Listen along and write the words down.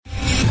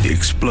The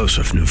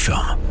explosive new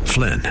film,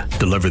 Flynn,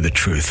 deliver the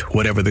truth,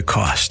 whatever the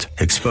cost,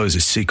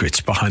 exposes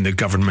secrets behind the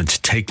government's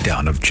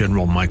takedown of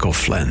General Michael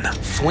Flynn.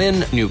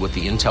 Flynn knew what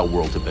the intel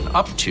world had been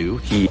up to.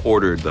 He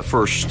ordered the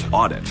first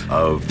audit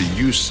of the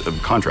use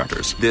of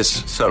contractors.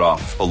 This set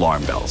off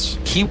alarm bells.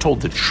 He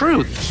told the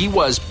truth. He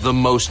was the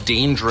most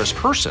dangerous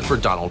person for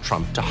Donald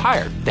Trump to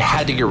hire. They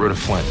had to get rid of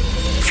Flynn.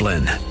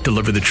 Flynn,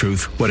 deliver the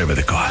truth, whatever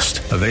the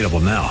cost. Available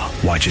now.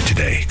 Watch it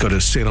today. Go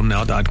to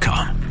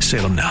salemnow.com.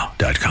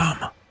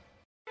 salemnow.com.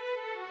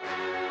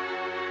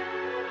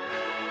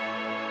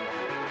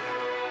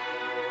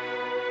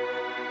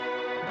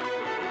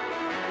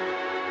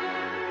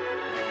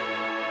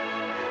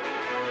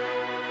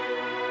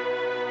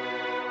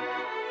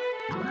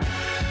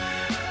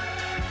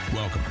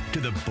 Welcome to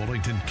the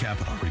Bullington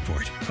Capital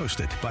Report,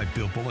 hosted by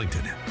Bill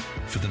Bullington.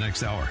 For the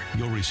next hour,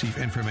 you'll receive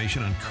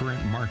information on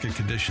current market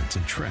conditions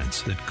and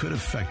trends that could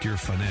affect your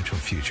financial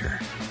future.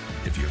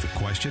 If you have a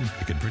question,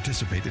 you can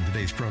participate in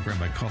today's program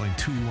by calling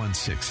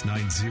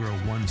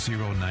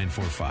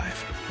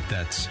 216-901-0945.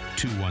 That's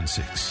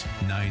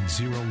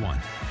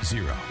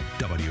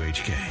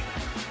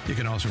 216-901-0WHK. You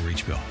can also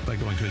reach Bill by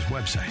going to his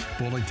website,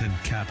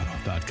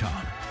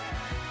 bullingtoncapital.com.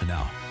 And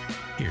now,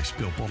 here's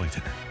Bill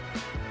Bullington.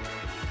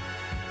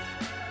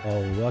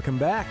 Oh, welcome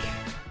back.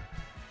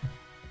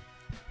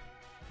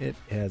 It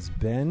has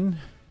been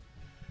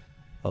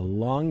a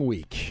long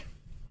week,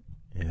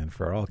 and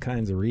for all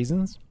kinds of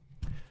reasons,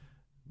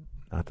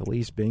 not the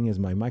least being is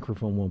my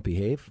microphone won't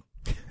behave.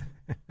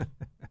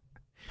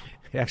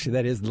 Actually,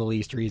 that is the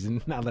least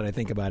reason, now that I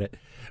think about it.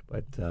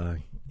 But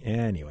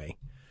anyway,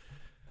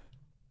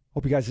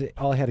 hope you guys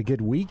all had a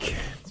good week.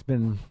 It's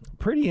been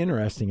pretty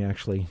interesting,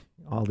 actually,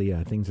 all the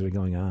things that are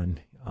going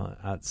on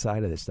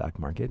outside of the stock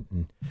market.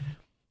 And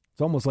it's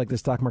almost like the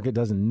stock market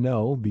doesn't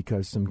know,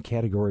 because some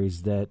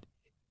categories that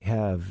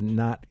have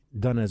not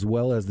done as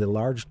well as the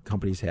large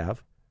companies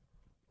have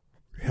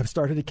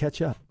started to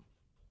catch up.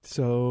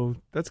 So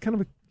that's kind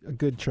of a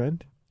good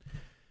trend.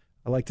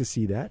 I like to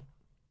see that.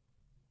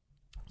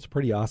 It's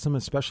pretty awesome,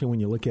 especially when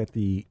you look at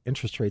the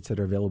interest rates that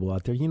are available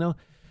out there. You know,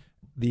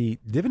 the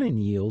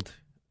dividend yield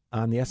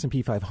on the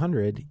S&P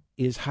 500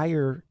 is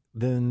higher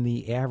than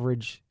the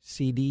average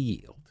CD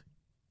yield.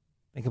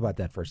 Think about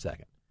that for a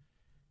second.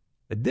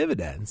 The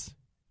dividends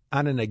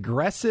on an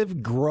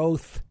aggressive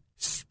growth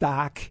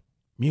stock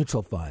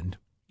mutual fund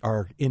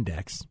or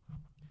index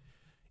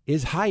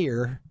is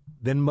higher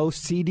than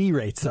most CD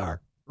rates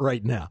are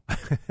right now.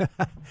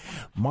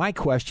 My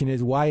question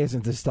is, why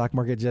isn't the stock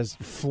market just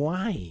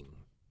flying?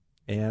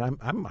 And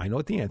I know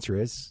what the answer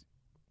is.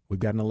 We've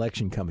got an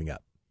election coming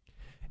up.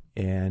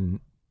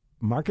 And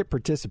market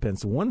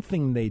participants, one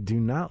thing they do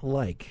not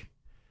like,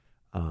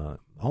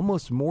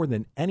 almost more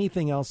than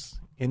anything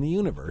else in the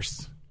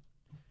universe,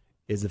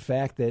 is the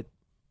fact that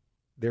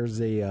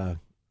there's a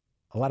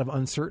lot of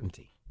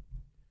uncertainty.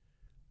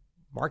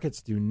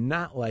 Markets do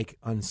not like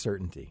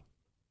uncertainty.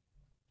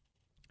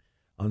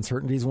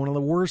 Uncertainty is one of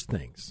the worst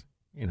things.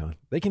 You know,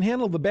 they can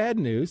handle the bad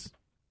news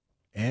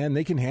and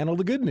they can handle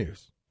the good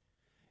news.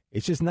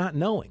 It's just not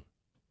knowing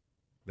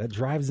that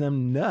drives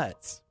them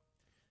nuts.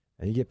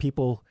 And you get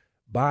people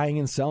buying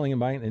and selling and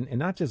buying, and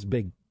not just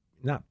big,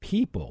 not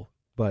people,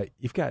 but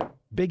you've got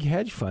big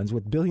hedge funds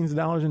with billions of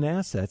dollars in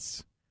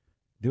assets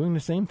doing the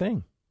same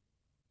thing,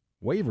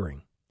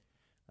 wavering.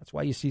 That's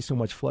why you see so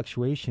much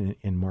fluctuation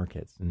in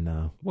markets.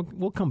 And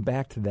we'll come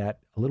back to that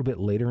a little bit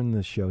later in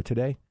the show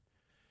today.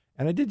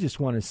 And I did just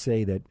want to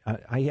say that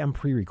I am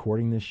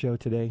pre-recording this show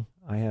today.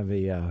 I have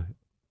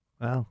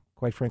well,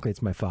 quite frankly,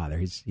 it's my father.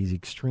 He's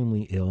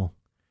extremely ill,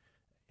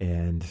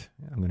 and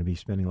I'm going to be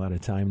spending a lot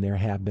of time there.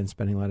 Have been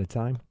spending a lot of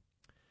time.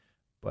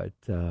 But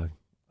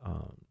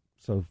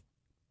so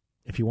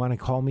if you want to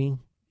call me,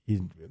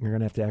 you're going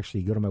to have to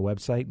actually go to my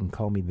website and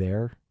call me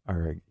there,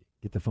 or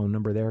get the phone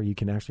number there. You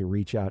can actually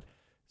reach out,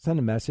 send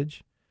a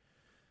message,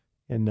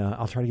 and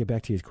I'll try to get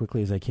back to you as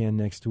quickly as I can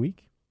next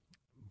week.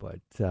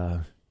 But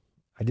I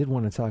did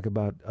want to talk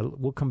about,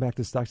 we'll come back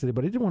to stocks today,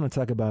 but I did want to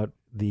talk about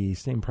the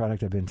same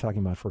product I've been talking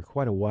about for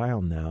quite a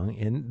while now.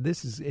 And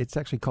it's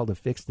actually called a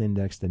fixed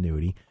indexed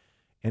annuity.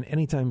 And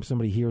anytime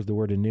somebody hears the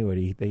word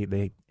annuity,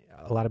 a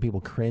lot of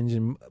people cringe,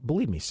 and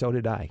believe me, so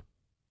did I.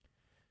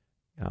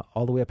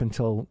 All the way up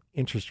until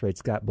interest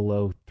rates got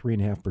below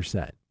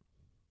 3.5%.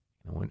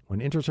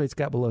 When interest rates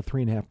got below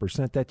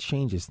 3.5%, that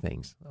changes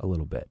things a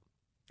little bit,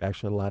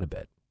 actually a lot of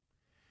bit.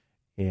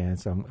 And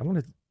so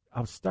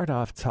I'll start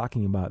off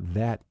talking about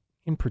that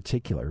in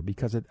particular,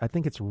 because I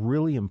think it's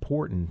really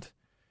important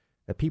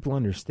that people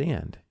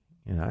understand.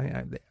 You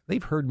know,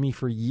 they've heard me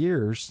for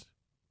years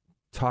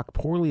talk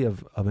poorly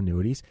of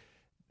annuities.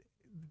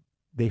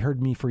 They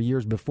heard me for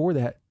years before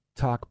that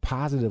talk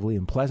positively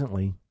and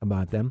pleasantly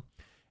about them.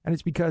 And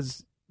it's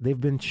because they've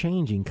been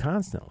changing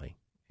constantly.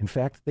 In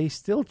fact, they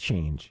still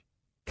change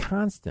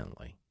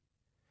constantly.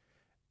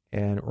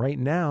 And right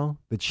now,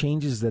 the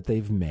changes that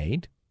they've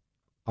made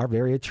are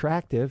very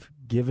attractive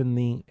given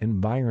the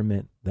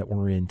environment that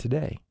we're in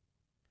today.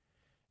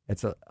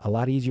 It's a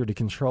lot easier to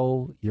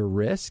control your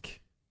risk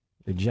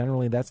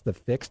Generally, that's the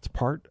fixed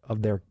part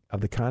of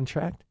the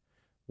contract.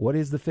 What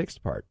is the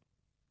fixed part?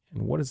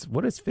 And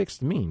what does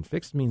fixed mean?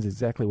 Fixed means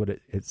exactly what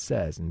it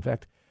says. In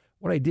fact,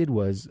 what I did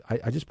was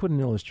I just put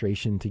an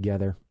illustration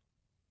together.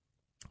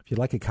 If you'd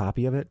like a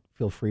copy of it,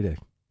 feel free to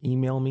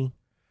email me.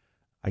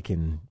 I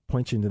can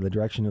point you into the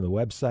direction of the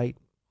website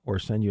or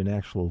send you an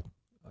actual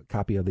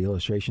copy of the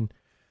illustration.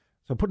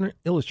 So I put an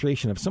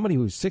illustration of somebody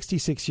who's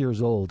 66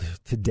 years old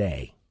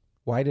today.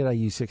 Why did I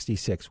use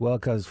 66? Well,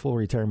 because full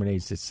retirement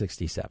age is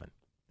 67.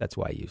 That's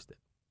why I used it.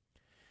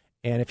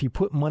 And if you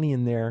put money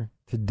in there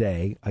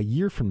today, a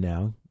year from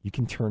now, you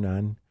can turn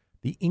on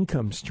the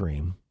income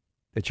stream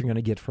that you're going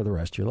to get for the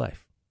rest of your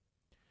life.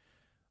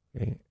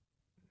 Okay.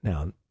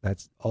 Now,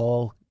 that's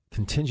all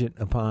contingent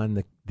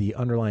upon the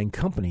underlying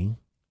company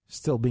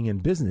still being in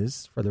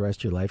business for the rest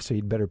of your life, so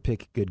you'd better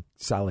pick good,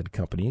 solid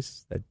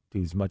companies that do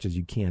as much as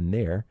you can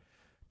there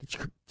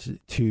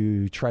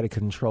to try to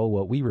control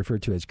what we refer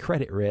to as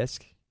credit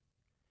risk.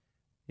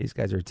 These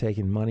guys are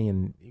taking money,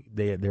 and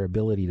their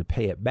ability to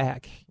pay it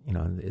back,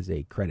 is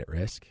a credit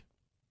risk.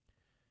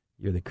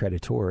 You're the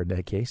creditor in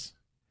that case.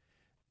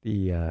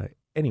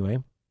 Anyway,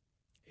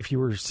 if you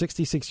were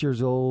 66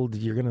 years old,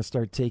 you're going to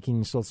start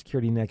taking Social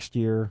Security next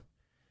year,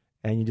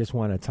 and you just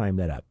want to time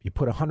that up. You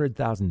put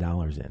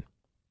 $100,000 in.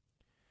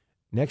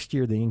 Next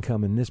year, the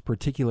income in this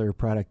particular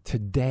product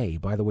today,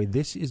 by the way,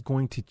 this is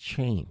going to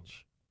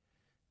change.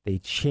 They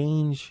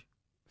change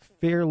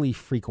fairly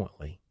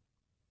frequently.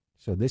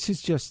 So this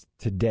is just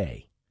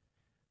today,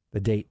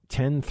 the date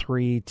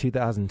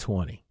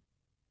 10/3/2020.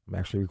 I'm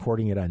actually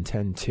recording it on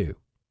 10/2.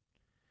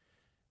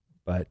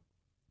 But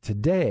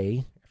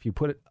today, if you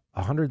put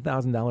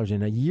 $100,000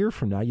 in, a year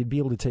from now, you'd be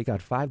able to take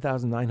out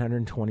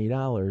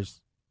 $5,920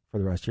 for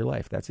the rest of your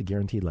life. That's a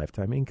guaranteed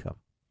lifetime income.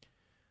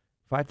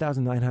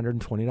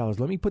 $5,920.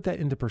 Let me put that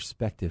into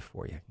perspective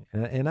for you.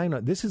 And I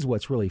know this is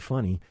what's really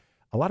funny.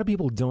 A lot of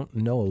people don't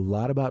know a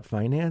lot about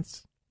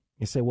finance.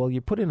 You say, well, you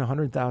put in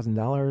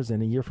 $100,000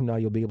 and a year from now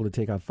you'll be able to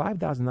take out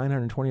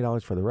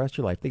 $5,920 for the rest of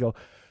your life. They go,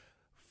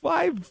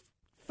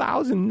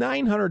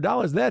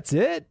 $5,900, that's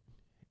it?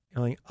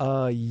 I'm like,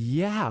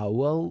 yeah,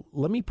 well,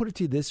 let me put it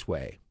to you this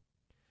way.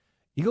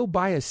 You go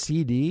buy a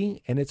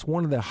CD and it's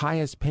one of the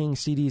highest paying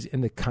CDs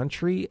in the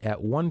country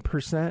at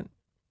 1%.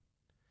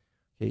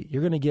 Okay,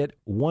 you're going to get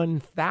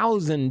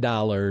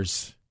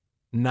 $1,000,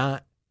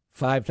 not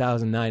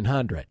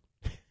 $5,900.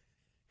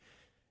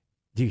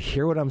 Do you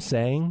hear what I'm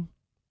saying?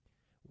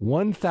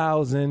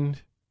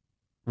 1,000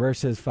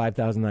 versus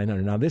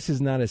 5,900. Now, this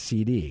is not a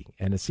CD,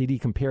 and a CD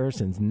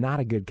comparison is not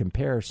a good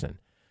comparison.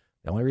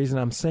 The only reason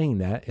I'm saying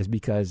that is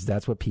because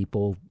that's what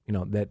people,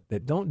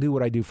 that don't do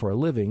what I do for a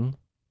living,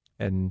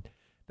 and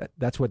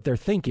that's what they're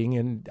thinking,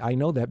 and I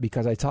know that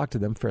because I talk to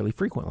them fairly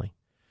frequently.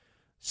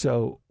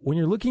 So when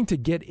you're looking to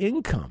get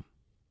income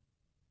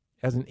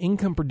as an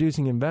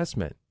income-producing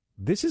investment,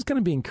 this is going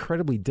to be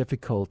incredibly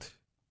difficult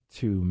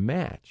to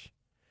match.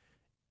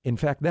 In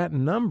fact, that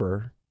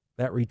number,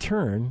 that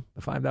return,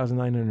 the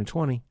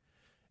 $5,920,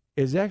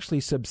 is actually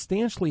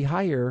substantially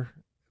higher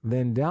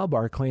than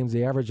Dalbar claims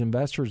the average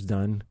investor's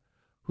done,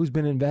 who's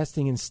been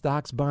investing in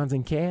stocks, bonds,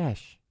 and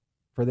cash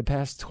for the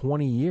past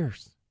 20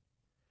 years.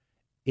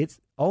 It's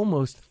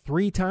almost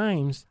 3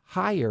 times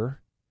higher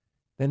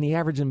than the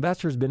average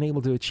investor's been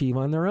able to achieve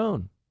on their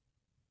own.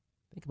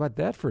 Think about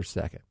that for a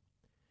second.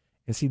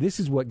 And see, this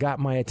is what got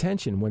my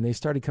attention. When they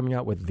started coming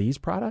out with these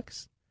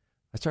products,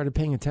 I started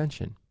paying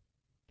attention.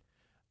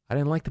 I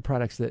didn't like the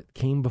products that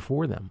came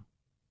before them.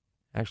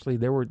 Actually,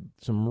 there were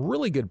some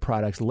really good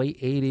products, late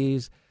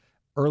 80s,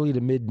 early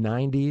to mid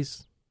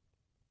 90s.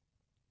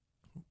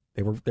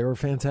 They were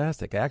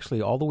fantastic.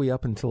 Actually, all the way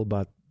up until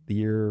about the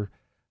year,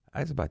 I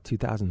was about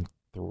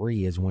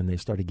 2003 is when they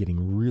started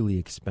getting really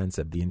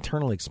expensive. The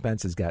internal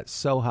expenses got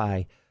so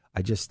high,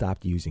 I just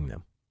stopped using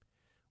them.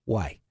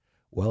 Why?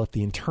 Well, if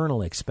the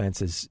internal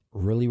expense is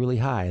really, really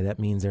high, that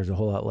means there's a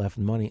whole lot less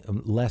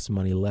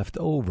money left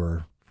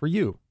over for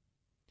you.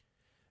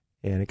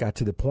 And it got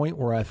to the point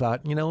where I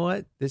thought, you know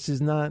what? It's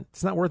not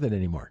worth it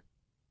anymore.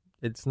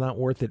 It's not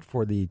worth it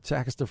for the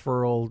tax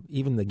deferral,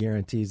 even the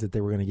guarantees that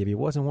they were going to give you. It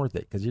wasn't worth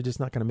it because you're just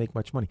not going to make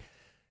much money.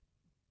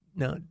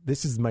 Now,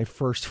 this is my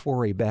first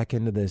foray back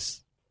into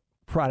this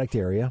product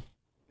area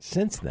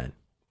since then.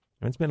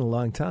 And it's been a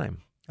long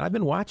time. I've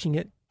been watching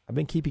it. I've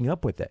been keeping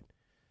up with it.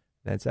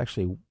 That's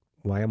actually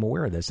why I'm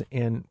aware of this.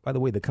 And by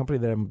the way, the company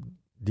that I'm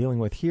dealing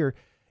with here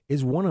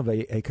is one of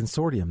a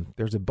consortium.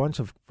 There's a bunch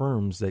of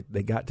firms that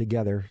they got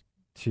together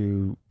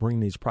to bring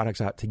these products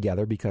out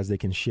together because they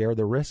can share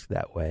the risk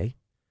that way.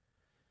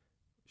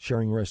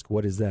 Sharing risk,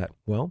 what is that?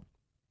 Well,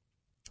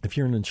 if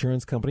you're an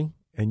insurance company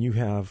and you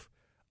have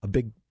a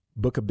big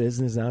book of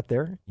business out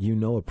there, you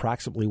know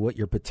approximately what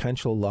your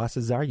potential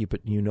losses are. You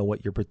know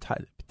what your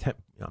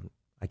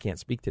I can't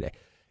speak today.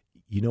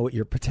 You know what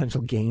your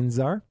potential gains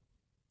are.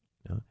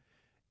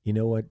 You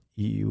know what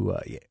you.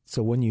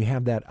 So when you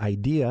have that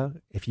idea,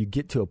 if you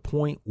get to a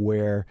point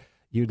where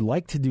you'd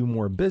like to do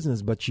more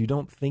business, but you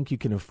don't think you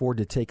can afford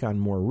to take on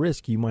more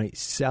risk, you might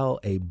sell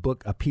a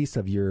piece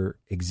of your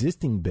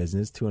existing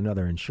business to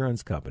another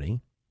insurance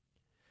company.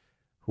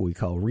 who we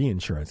call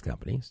reinsurance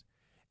companies.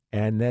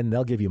 And then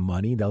they'll give you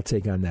money. They'll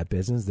take on that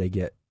business. They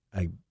get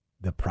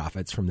the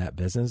profits from that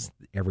business.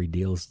 Every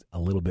deal's a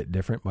little bit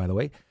different, by the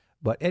way.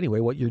 But anyway,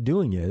 what you're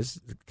doing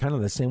is kind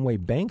of the same way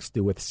banks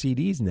do with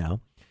CDs now.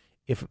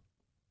 If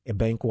a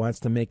bank wants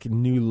to make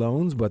new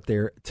loans, but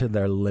they're to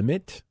their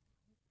limit,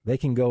 they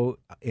can go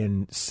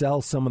and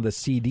sell some of the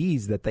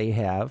CDs that they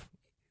have,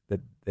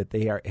 that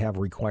they have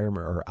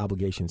requirement or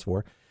obligations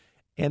for,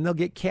 and they'll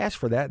get cash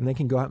for that, and they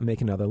can go out and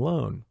make another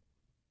loan.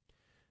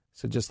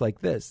 So just like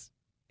this,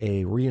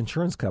 a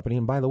reinsurance company,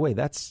 and by the way,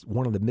 that's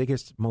one of the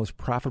biggest, most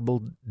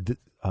profitable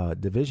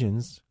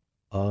divisions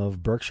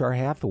of Berkshire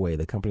Hathaway,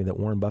 the company that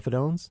Warren Buffett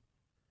owns.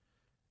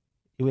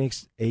 He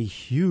makes a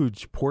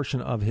huge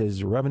portion of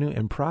his revenue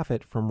and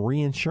profit from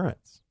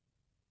reinsurance.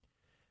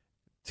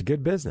 It's a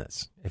good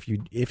business.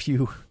 If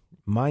you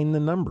mind the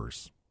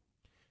numbers,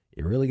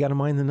 you really got to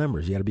mind the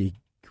numbers. You got to be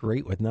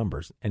great with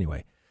numbers.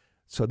 Anyway,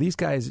 so these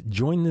guys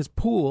join this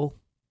pool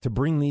to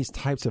bring these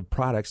types of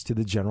products to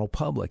the general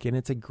public, and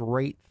it's a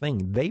great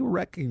thing. They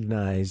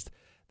recognized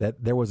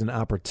that there was an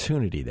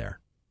opportunity there.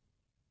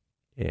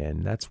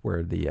 And that's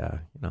where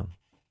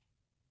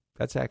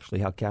that's actually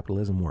how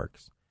capitalism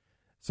works.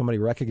 Somebody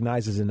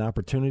recognizes an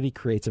opportunity,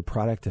 creates a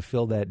product to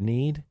fill that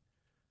need,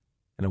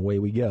 and away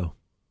we go.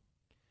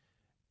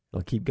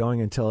 They'll keep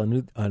going until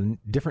a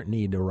different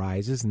need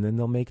arises, and then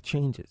they'll make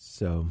changes.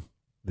 So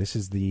this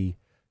is the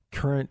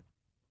current,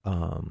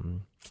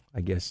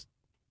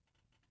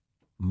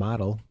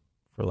 model,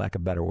 for lack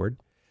of a better word,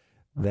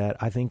 that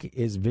I think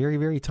is very,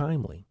 very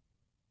timely,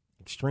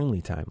 extremely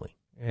timely.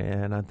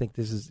 And I think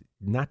this is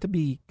not to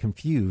be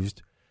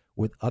confused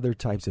with other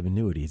types of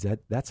annuities.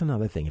 That's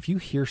another thing. If you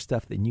hear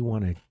stuff and you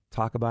want to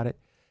talk about it,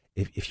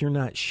 if you're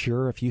not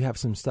sure, if you have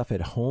some stuff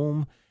at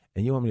home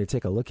and you want me to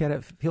take a look at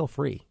it, feel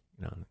free.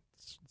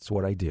 It's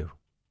what I do.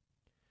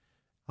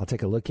 I'll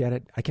take a look at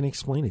it. I can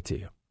explain it to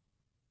you.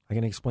 I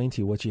can explain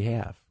to you what you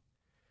have.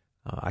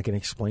 I can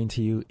explain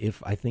to you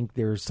if I think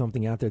there's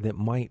something out there that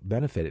might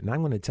benefit it. And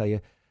I'm going to tell you,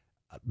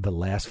 the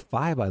last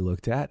 5 I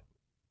looked at,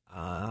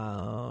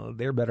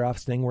 they're better off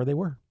staying where they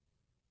were.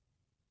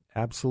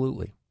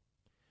 Absolutely.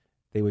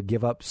 They would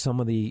give up some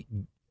of the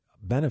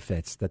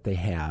benefits that they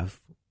have,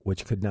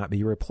 which could not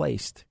be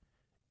replaced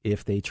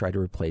if they try to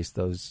replace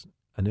those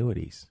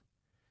annuities.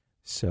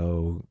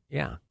 So,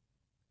 yeah,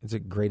 it's a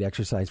great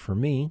exercise for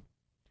me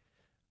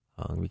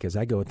because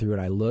I go through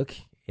and I look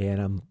and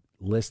I'm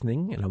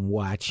listening and I'm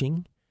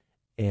watching,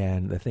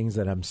 and the things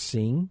that I'm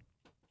seeing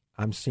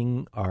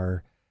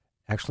are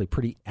actually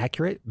pretty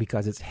accurate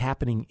because it's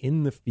happening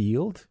in the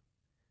field.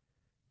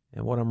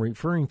 And what I'm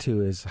referring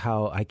to is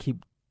how I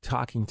keep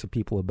talking to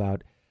people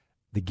about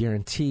the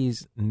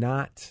guarantees,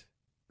 not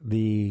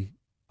the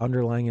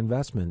underlying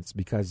investments,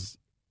 because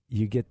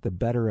you get the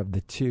better of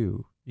the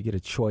two. You get a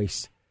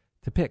choice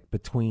to pick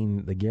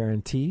between the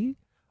guarantee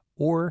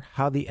or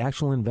how the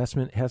actual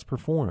investment has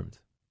performed.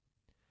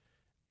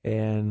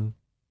 And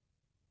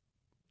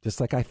just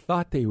like I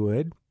thought they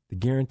would, the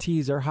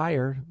guarantees are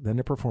higher than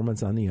the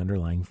performance on the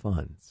underlying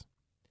funds.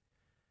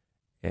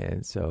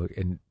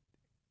 And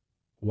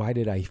why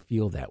did I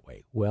feel that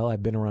way? Well,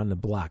 I've been around the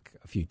block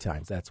a few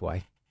times. That's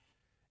why.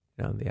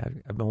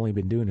 I've only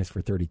been doing this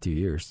for 32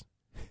 years.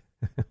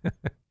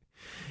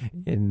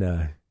 And,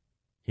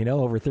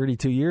 over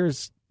 32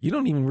 years, you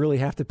don't even really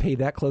have to pay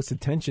that close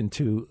attention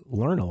to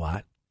learn a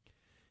lot.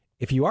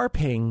 If you are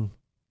paying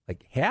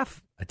like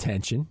half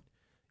attention,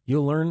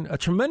 you'll learn a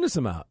tremendous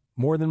amount,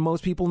 more than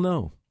most people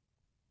know,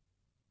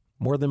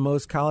 more than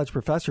most college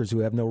professors who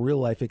have no real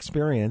life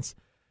experience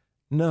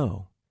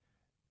know.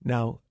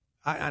 Now,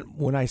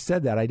 when I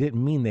said that, I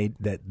didn't mean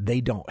that they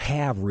don't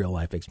have real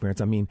life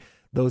experience. I mean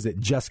those that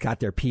just got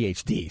their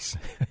PhDs,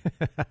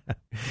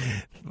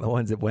 the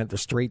ones that went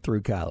straight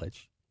through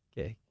college.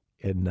 Okay,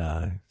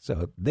 and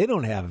so they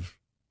don't have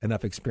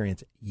enough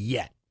experience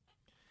yet.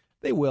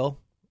 They will,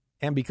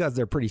 and because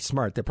they're pretty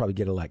smart, they'll probably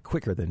get a lot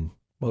quicker than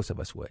most of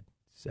us would.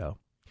 So,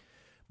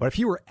 but if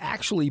you were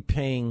actually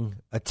paying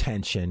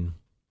attention,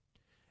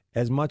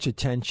 as much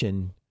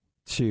attention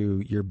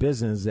to your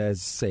business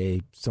as,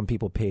 say, some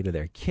people pay to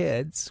their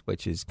kids,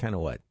 which is kind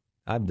of what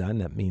I've done.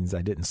 That means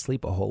I didn't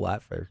sleep a whole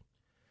lot for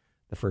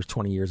the first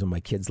 20 years of my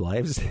kids'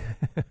 lives.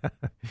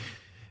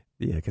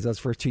 Yeah, because those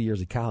first 2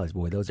 years of college,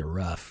 boy, those are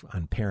rough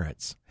on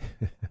parents.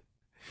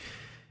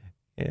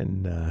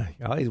 And I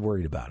always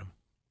worried about them.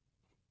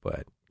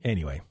 But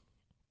anyway,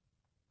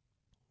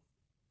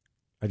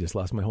 I just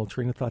lost my whole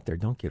train of thought there.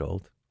 Don't get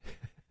old.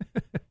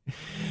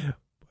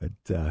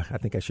 But I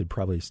think I should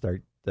probably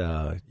start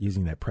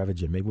using that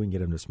Prevagen. Maybe we can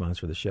get them to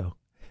sponsor the show.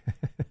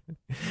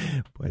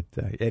 But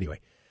anyway,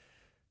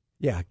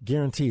 yeah,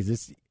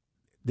 guarantees.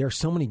 There are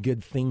so many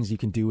good things you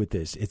can do with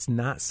this. It's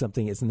not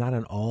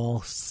an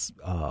all, it's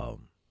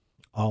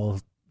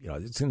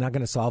not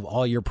going to solve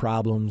all your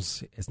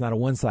problems. It's not a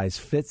one size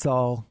fits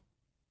all.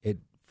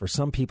 For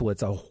some people,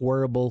 it's a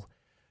horrible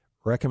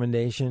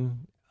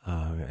recommendation.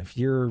 If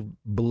you're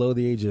below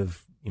the age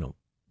of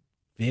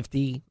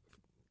 50,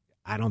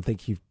 I don't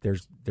think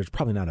there's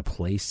probably not a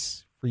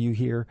place for you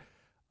here.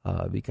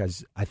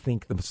 because I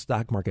think the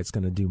stock market's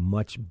going to do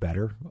much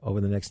better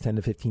over the next 10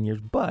 to 15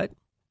 years. But,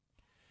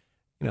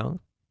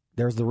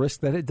 there's the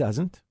risk that it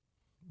doesn't.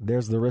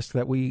 There's the risk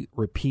that we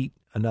repeat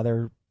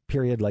another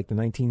period like the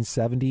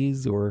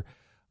 1970s or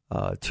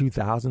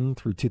 2000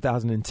 through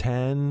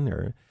 2010,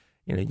 or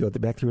you go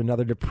back through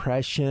another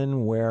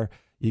depression where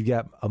you've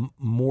got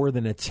more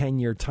than a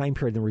 10-year time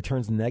period and the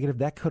return's negative.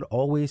 That could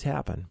always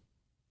happen.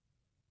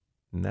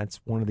 And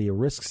that's one of the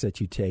risks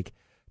that you take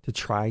to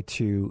try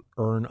to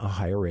earn a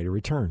higher rate of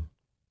return.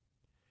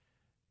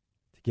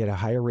 To get a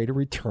higher rate of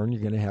return,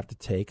 you're going to have to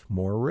take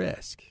more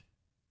risk.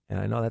 And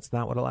I know that's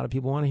not what a lot of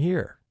people want to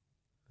hear.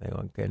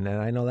 And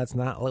I know that's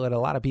not what a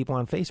lot of people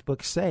on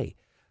Facebook say.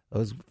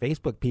 Those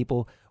Facebook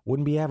people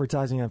wouldn't be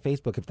advertising on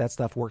Facebook if that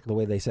stuff worked the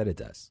way they said it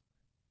does.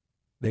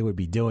 They would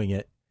be doing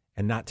it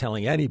and not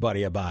telling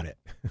anybody about it.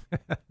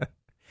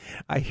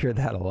 I hear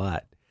that a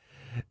lot.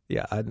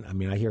 Yeah,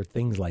 I hear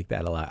things like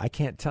that a lot. I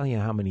can't tell you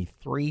how many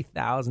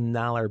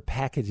 $3,000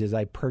 packages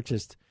I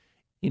purchased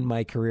in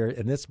my career,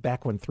 and this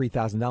back when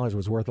 $3,000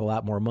 was worth a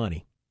lot more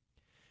money.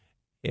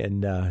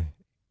 And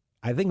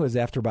I think it was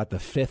after about the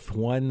fifth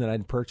one that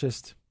I'd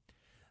purchased,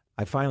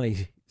 I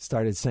finally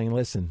started saying,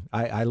 listen,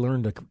 I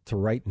learned to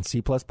write in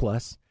C++,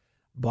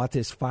 bought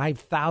this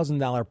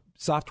 $5,000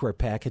 software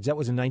package. That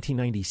was in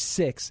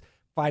 1996.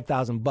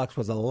 $5,000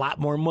 was a lot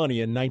more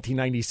money in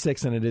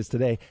 1996 than it is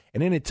today.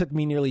 And then it took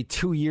me nearly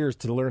 2 years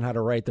to learn how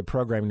to write the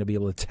programming to be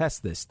able to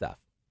test this stuff.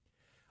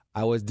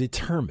 I was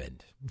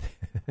determined,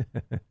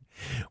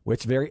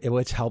 which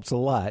helps a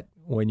lot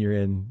when you're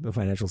in the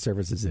financial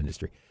services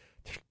industry.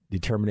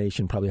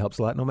 Determination probably helps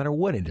a lot no matter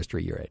what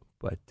industry you're in.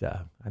 But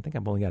I think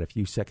I've only got a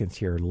few seconds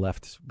here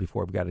left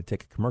before we've got to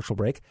take a commercial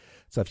break.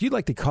 So if you'd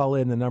like to call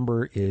in, the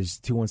number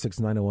is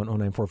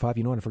 216-901-0945.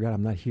 You know what? I forgot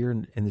I'm not here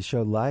in the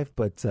show live,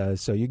 but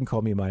so you can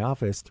call me in my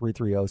office,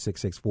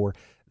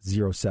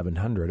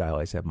 330-664-0700. I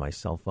always have my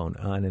cell phone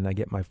on, and I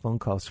get my phone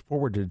calls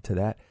forwarded to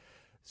that.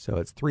 So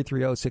it's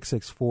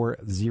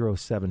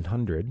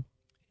 330-664-0700.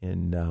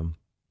 And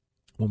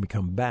when we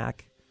come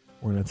back,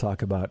 we're going to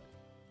talk about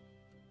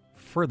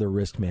further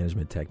risk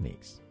management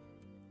techniques.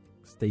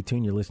 Stay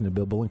tuned. You're listening to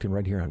Bill Bullington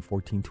right here on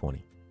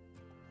 1420.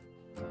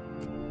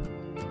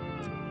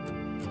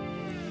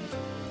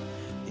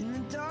 In the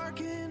dark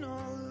and all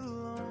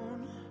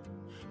alone,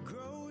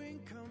 growing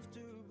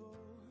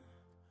comfortable.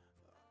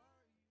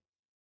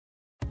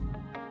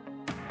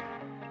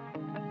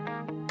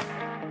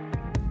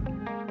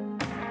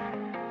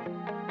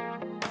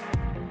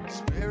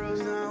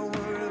 Sparrows not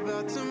worried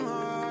about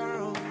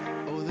tomorrow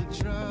or the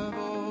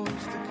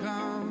troubles to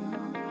come.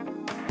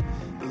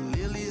 The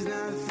lilies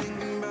not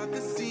thinking about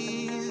the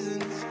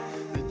seasons,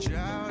 the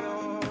drought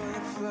or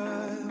the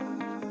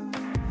flood.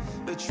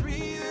 The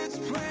tree that's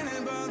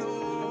planted by the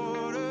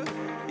water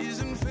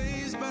isn't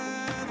fazed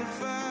by the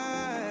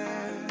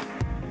fire.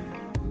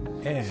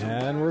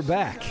 And we're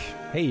back.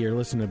 Hey, you're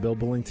listening to Bill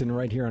Bullington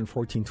right here on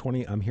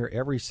 1420. I'm here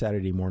every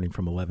Saturday morning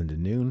from 11 to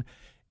noon.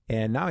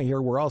 And now here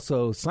we're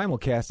also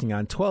simulcasting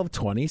on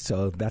 1220,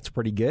 so that's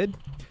pretty good.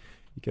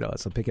 You can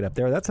also pick it up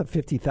there. That's a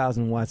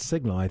 50,000 watt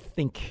signal, I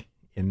think.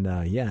 And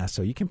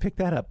so you can pick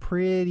that up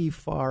pretty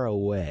far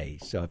away.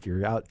 So if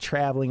you're out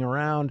traveling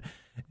around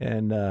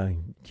and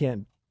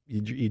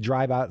you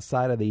drive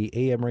outside of the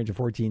AM range of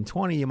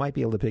 1420, you might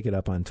be able to pick it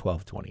up on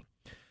 1220.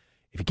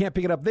 If you can't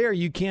pick it up there,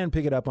 you can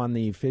pick it up on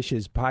the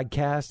Fishes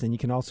podcast, and you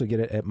can also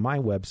get it at my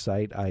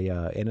website.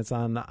 And it's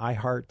on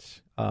iHeart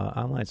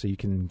online, so you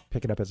can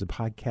pick it up as a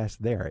podcast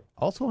there.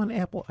 Also on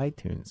Apple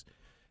iTunes.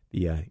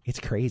 It's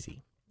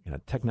crazy.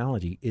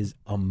 Technology is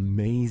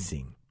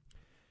amazing.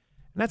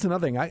 And that's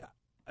another thing. I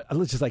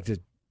let's just like to,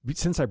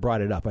 since I brought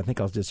it up, I think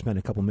I'll just spend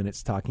a couple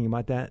minutes talking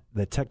about that.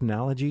 The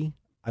technology,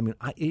 it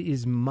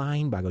is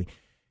mind-boggling.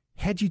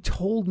 Had you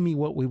told me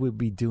what we would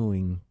be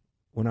doing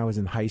when I was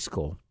in high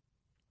school,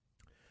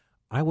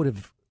 I would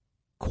have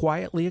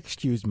quietly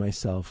excused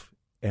myself,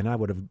 and I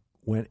would have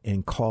went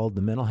and called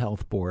the mental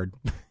health board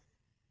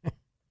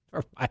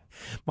or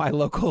my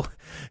local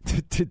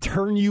to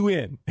turn you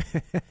in.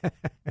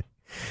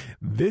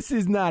 This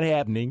is not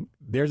happening.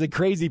 There's a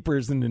crazy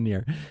person in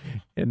here.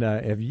 And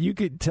if you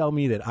could tell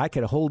me that I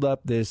could hold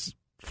up this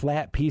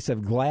flat piece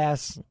of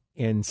glass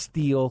and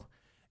steel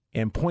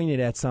and point it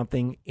at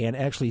something and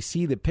actually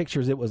see the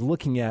pictures it was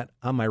looking at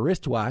on my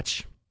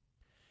wristwatch,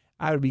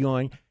 I would be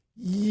going,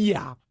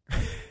 yeah,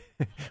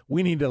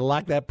 we need to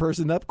lock that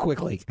person up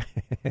quickly.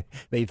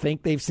 They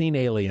think they've seen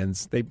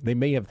aliens. They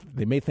may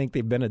think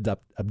they've been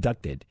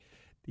abducted.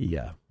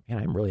 And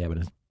I'm really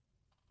having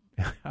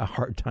a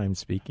hard time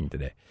speaking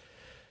today.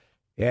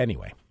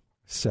 Anyway,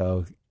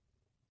 so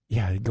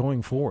yeah,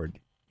 going forward,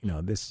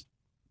 this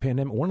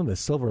pandemic, one of the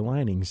silver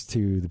linings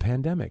to the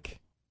pandemic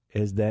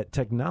is that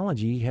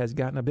technology has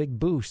gotten a big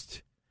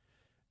boost.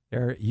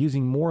 They're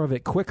using more of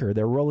it quicker.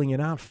 They're rolling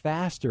it out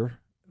faster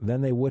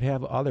than they would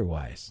have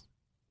otherwise.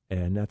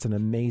 And that's an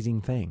amazing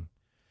thing.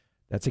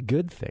 That's a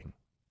good thing.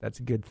 That's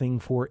a good thing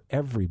for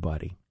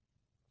everybody.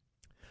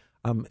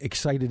 I'm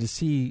excited to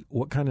see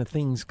what kind of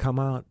things come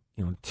out,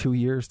 2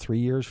 years, 3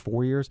 years,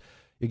 4 years.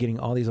 You're getting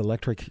all these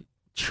electric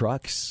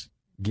trucks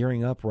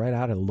gearing up right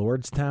out of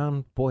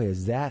Lordstown. Boy,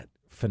 is that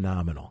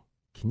phenomenal.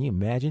 Can you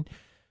imagine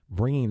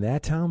bringing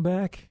that town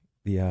back?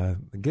 The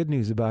good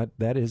news about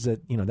that is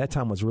that, that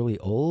town was really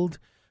old.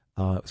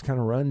 It was kind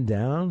of run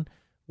down,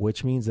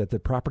 which means that the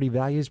property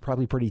value is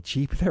probably pretty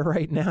cheap there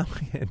right now.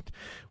 And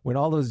when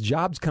all those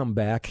jobs come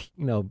back,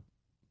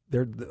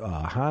 they're,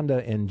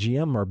 Honda and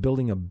GM are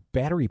building a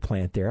battery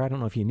plant there. I don't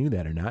know if you knew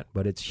that or not,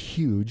 but it's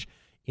huge.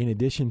 In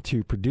addition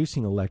to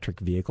producing electric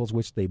vehicles,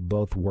 which they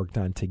both worked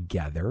on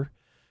together.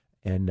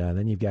 And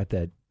then you've got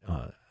that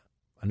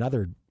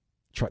another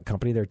truck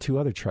company. There are two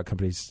other truck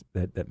companies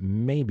that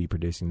may be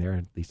producing there.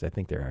 At least I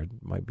think there are.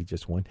 Might be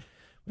just one.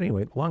 But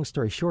anyway, long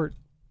story short,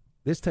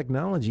 this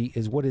technology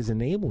is what is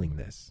enabling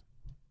this.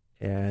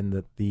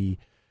 And the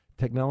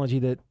technology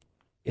that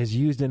is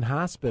used in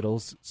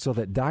hospitals so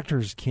that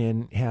doctors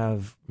can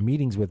have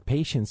meetings with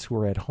patients who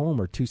are at home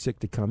or too sick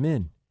to come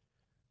in.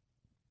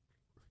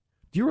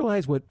 Do you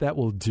realize what that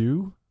will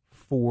do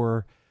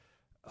for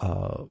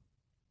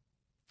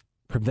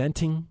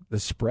preventing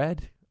the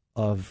spread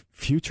of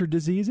future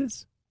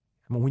diseases?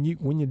 I mean,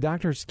 when your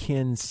doctors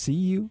can see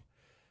you,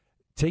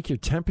 take your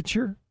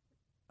temperature,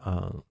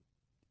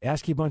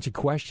 ask you a bunch of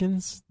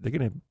questions, they're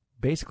going to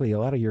basically, a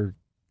lot of your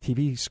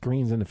TV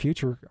screens in the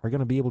future are going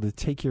to be able to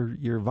take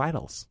your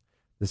vitals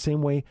the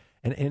same way.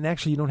 And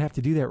actually, you don't have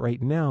to do that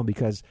right now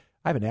because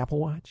I have an Apple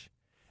Watch.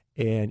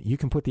 And you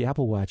can put the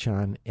Apple Watch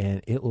on,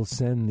 and it will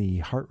send the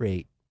heart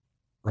rate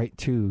right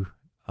to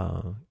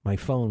my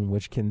phone,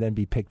 which can then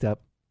be picked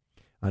up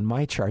on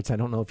my charts. I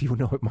don't know if you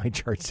know what my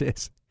charts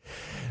is,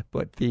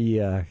 but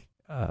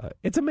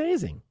it's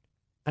amazing.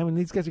 I mean,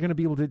 these guys are going to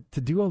be able to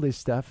do all this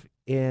stuff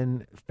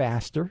in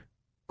faster,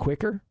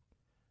 quicker,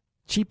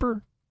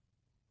 cheaper.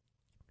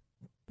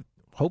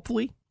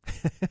 Hopefully,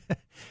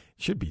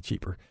 should be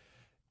cheaper.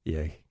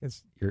 Yeah,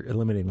 you're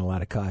eliminating a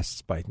lot of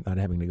costs by not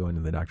having to go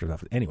into the doctor's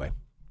office. Anyway.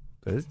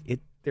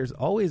 There's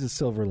always a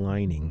silver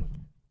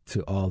lining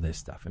to all this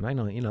stuff. And I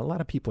know, a lot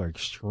of people are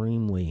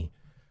extremely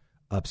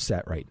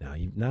upset right now.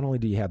 Not only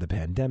do you have the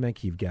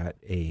pandemic, you've got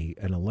an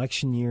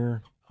election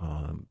year.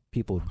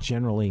 People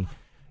generally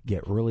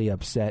get really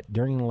upset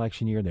during an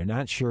election year. They're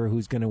not sure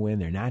who's going to win.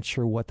 They're not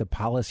sure what the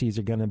policies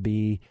are going to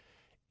be.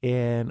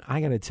 And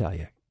I got to tell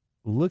you,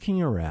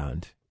 looking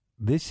around,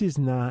 this is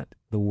not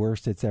the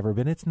worst it's ever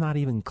been. It's not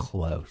even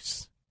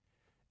close.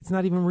 It's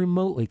not even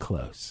remotely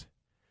close.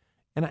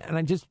 And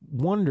I just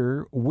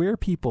wonder where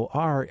people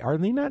are. Are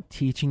they not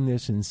teaching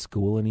this in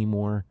school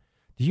anymore?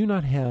 Do you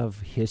not have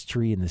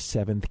history in the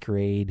 7th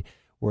grade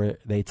where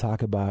they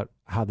talk about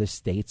how the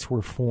states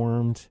were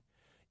formed?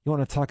 You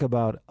want to talk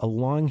about a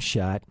long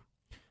shot,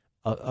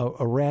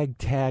 a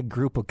ragtag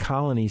group of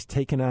colonies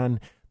taking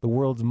on the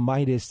world's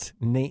mightiest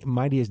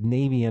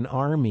navy and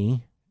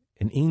army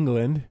in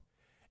England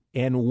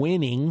and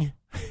winning?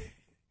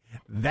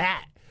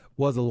 That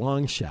was a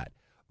long shot.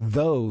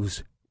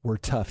 Those were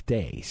tough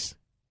days.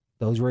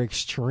 Those were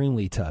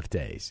extremely tough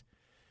days.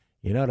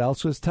 You know what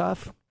else was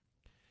tough?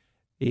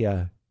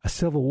 A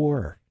civil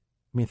war.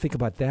 I mean, think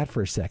about that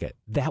for a second.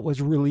 That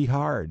was really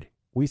hard.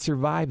 We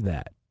survived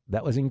that.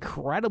 That was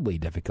incredibly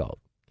difficult.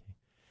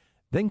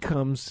 Then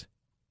comes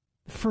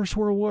the First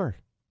World War.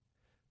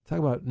 Talk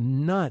about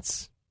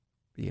nuts.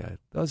 Yeah,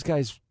 those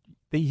guys,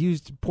 they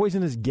used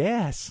poisonous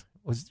gas.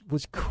 It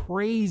was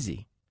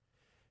crazy.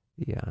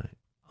 Yeah,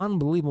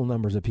 unbelievable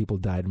numbers of people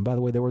died. And by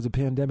the way, there was a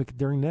pandemic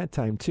during that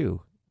time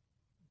too.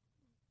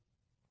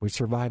 We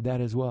survived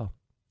that as well.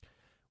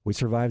 We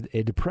survived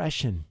a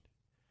depression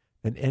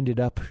and ended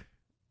up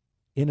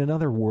in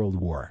another world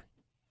war.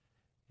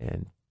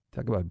 And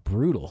talk about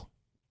brutal.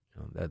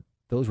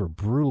 Those were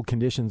brutal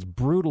conditions,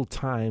 brutal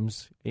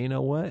times. And you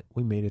know what?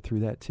 We made it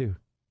through that too.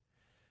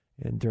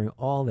 And during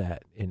all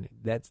that, and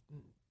that's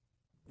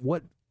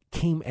what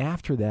came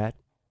after that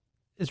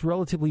is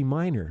relatively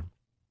minor.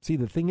 See,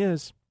 the thing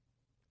is,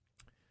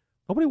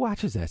 nobody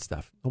watches that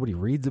stuff. Nobody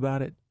reads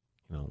about it.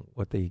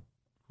 What they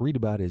read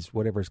about is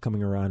whatever's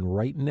coming around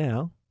right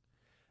now.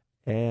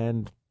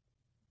 And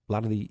a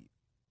lot of the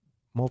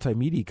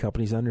multimedia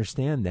companies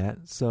understand that,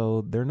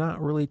 so they're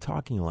not really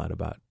talking a lot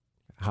about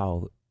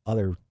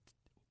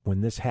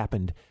when this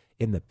happened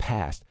in the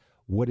past,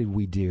 what did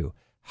we do?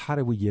 How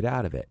did we get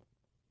out of it?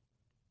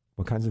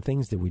 What kinds of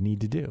things did we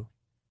need to do?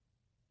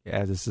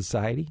 As a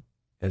society,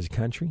 as a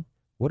country,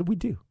 what did we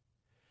do?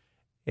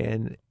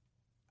 And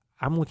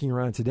I'm looking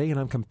around today and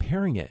I'm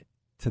comparing it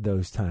to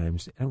those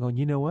times. And I'm going,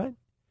 you know what?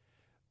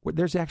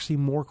 There's actually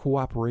more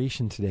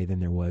cooperation today than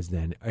there was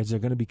then. Is there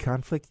going to be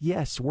conflict?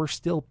 Yes, we're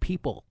still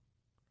people.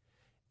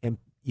 And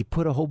you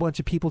put a whole bunch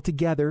of people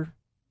together,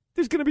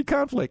 there's going to be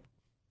conflict.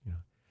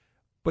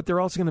 But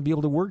they're also going to be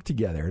able to work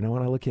together. And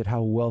when I look at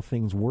how well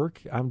things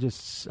work, I'm just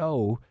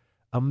so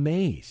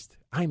amazed.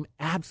 I'm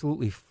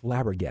absolutely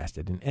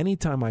flabbergasted. And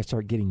anytime I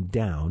start getting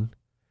down,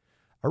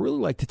 I really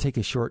like to take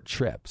a short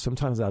trip.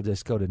 Sometimes I'll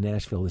just go to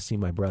Nashville to see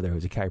my brother,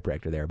 who's a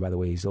chiropractor there. By the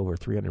way, he's over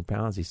 300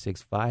 pounds. He's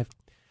 6'5",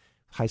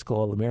 high school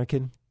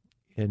All-American,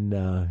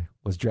 and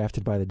was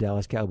drafted by the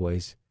Dallas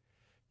Cowboys.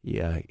 He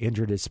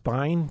injured his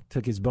spine,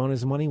 took his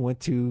bonus money, went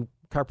to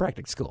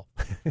chiropractic school.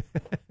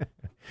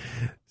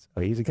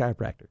 So he's a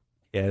chiropractor.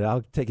 And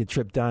I'll take a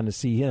trip down to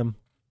see him.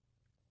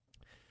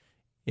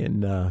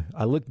 And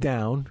I look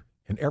down,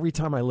 and every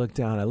time I look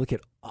down, I look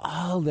at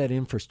all that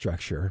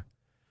infrastructure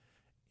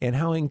and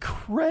how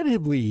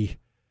incredibly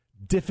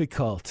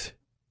difficult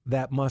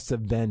that must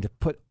have been to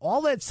put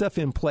all that stuff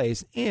in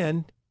place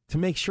and to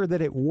make sure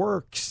that it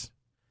works.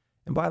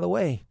 And by the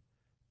way,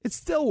 it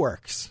still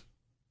works.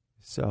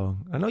 So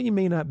I know you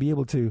may not be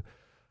able to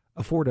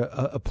afford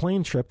a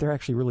plane trip. They're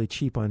actually really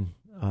cheap on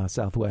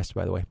Southwest,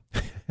 by the way.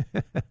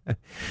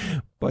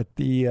 But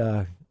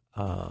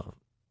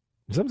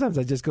sometimes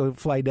I just go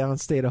fly down,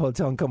 stay at a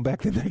hotel, and come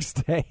back the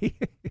next day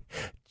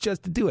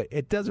just to do it.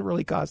 It doesn't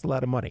really cost a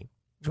lot of money.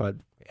 Well, it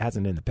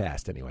hasn't in the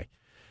past anyway.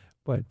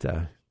 But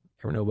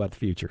never know about the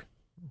future.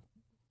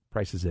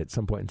 Prices at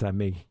some point in time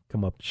may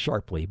come up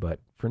sharply, but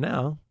for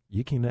now,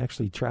 you can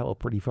actually travel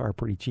pretty far,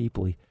 pretty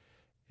cheaply,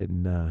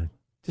 and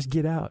just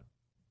get out.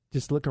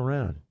 Just look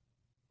around.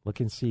 Look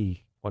and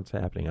see what's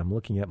happening. I'm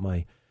looking at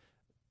my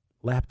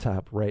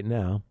laptop right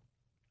now,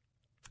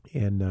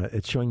 and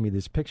it's showing me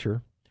this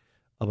picture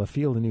of a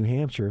field in New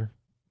Hampshire.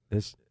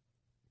 This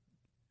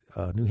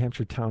New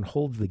Hampshire town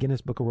holds the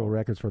Guinness Book of World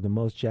Records for the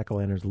most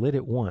jack-o'-lanterns lit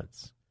at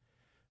once.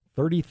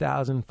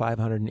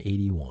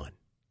 30,581.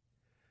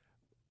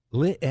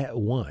 Lit at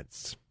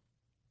once.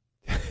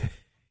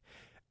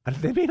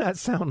 They may not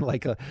sound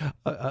like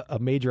a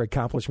major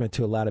accomplishment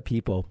to a lot of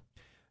people.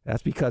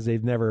 That's because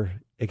they've never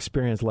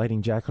experienced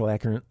lighting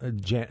jack-o'-lanterns.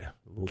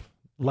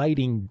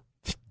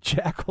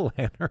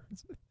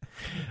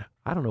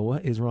 I don't know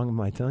what is wrong with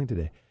my tongue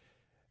today.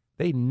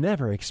 They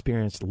never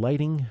experienced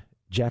lighting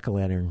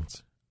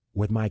jack-o'-lanterns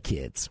with my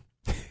kids.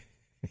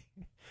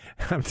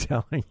 I'm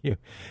telling you,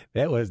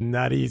 that was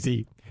not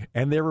easy.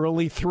 And there were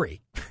only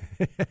 3.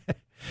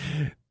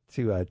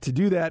 To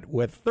do that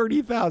with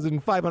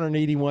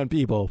 30,581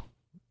 people,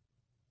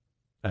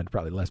 and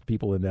probably less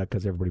people than that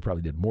because everybody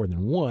probably did more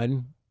than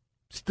one.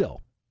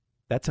 Still,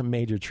 that's a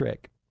major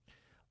trick.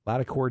 A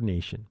lot of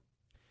coordination.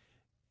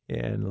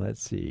 And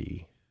let's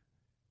see.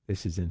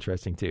 This is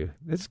interesting, too.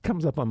 This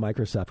comes up on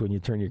Microsoft when you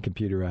turn your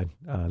computer on,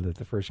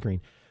 the first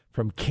screen.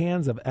 From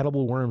cans of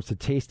edible worms to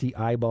tasty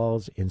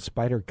eyeballs and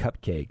spider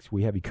cupcakes,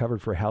 we have you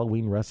covered for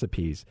Halloween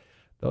recipes.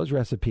 Those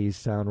recipes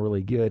sound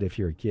really good if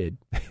you're a kid.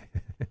 A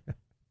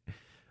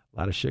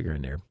lot of sugar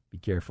in there. Be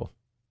careful.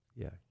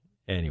 Yeah.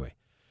 Anyway,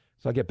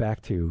 so I'll get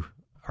back to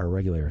our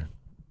regular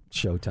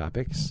show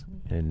topics,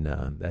 and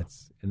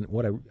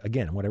what I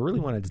really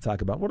wanted to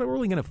talk about, what I'm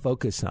really going to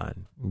focus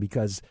on,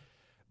 because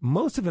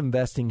most of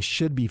investing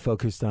should be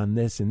focused on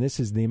this, and this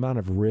is the amount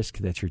of risk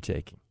that you're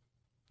taking.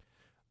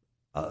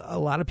 A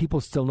lot of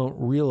people still don't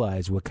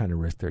realize what kind of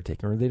risk they're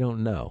taking, or they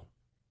don't know,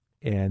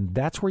 and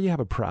that's where you have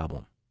a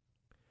problem.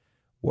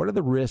 What are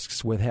the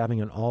risks with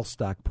having an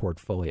all-stock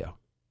portfolio?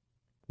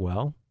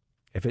 Well,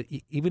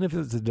 even if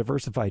it's a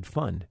diversified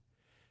fund,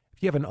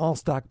 if you have an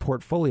all-stock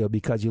portfolio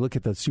because you look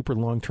at the super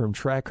long-term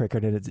track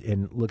record and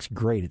it looks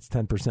great, it's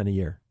 10% a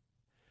year.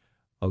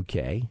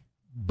 Okay,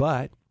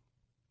 but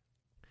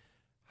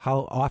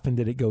how often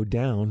did it go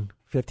down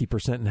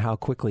 50% and how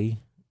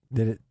quickly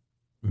did it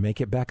make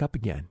it back up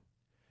again?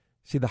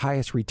 See, the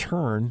highest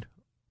return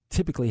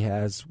typically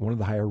has one of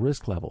the higher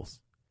risk levels.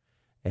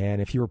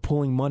 And if you were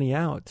pulling money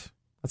out,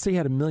 let's say you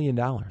had $1 million,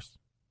 and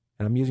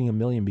I'm using $1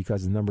 million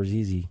because the number's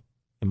easy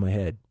in my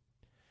head.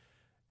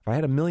 If I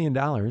had $1 million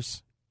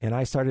and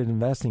I started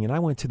investing, and I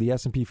went to the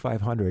S&P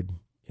 500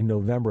 in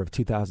November of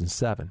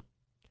 2007,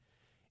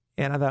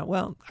 and I thought,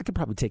 well, I could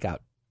probably take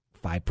out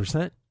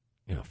 5%,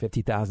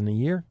 $50,000 a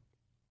year.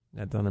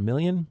 That's on $1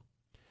 million.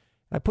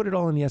 I put it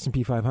all in the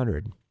S&P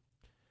 500.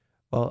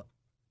 Well,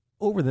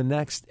 over the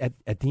next,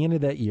 at the end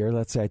of that year,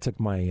 let's say I took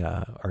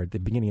or at the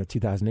beginning of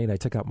 2008, I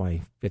took out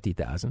my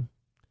 $50,000.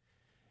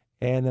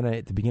 And then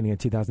at the beginning of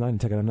 2009, I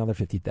took out another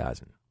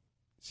 $50,000.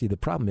 See, the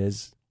problem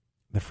is,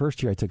 the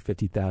first year I took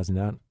 $50,000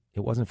 out,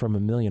 it wasn't from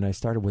 $1 million. I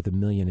started with $1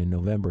 million in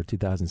November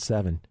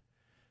 2007,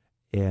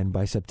 and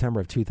by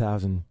September of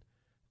 2000,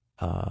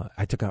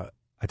 I took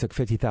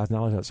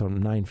 $50,000 out, so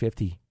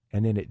 $950,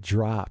 and then it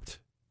dropped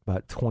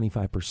about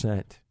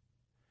 25%.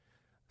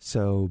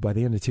 So by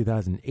the end of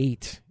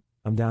 2008,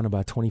 I'm down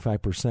about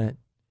 25%.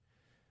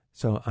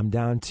 So I'm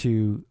down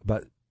to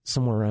about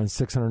somewhere around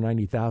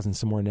 690,000,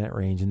 somewhere in that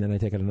range, and then I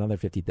take out another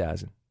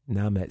 50,000.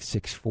 Now I'm at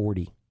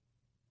 640.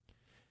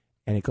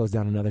 And it goes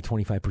down another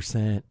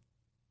 25%.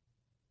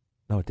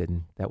 No, it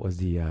didn't. That was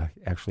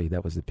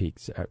that was the peak.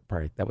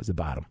 That was the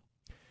bottom.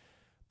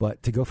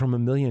 But to go from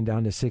 $1 million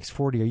down to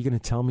 640, are you going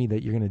to tell me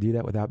that you're going to do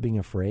that without being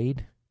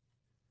afraid?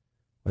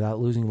 Without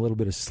losing a little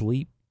bit of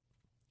sleep?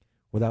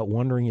 Without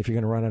wondering if you're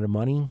going to run out of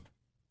money?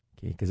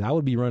 Okay, because I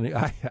would be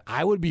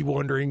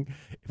wondering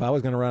if I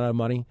was going to run out of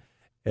money,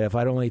 if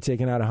I'd only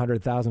taken out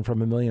 100,000 from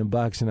 $1 million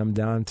and I'm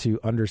down to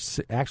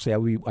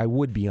I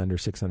would be under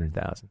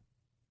 600,000.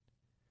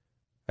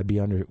 I'd be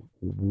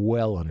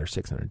well under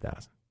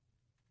 600,000.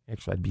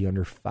 Actually, I'd be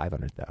under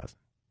 500,000.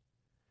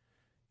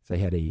 So I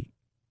had a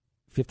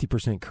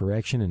 50%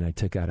 correction, and I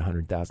took out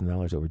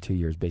 $100,000 over 2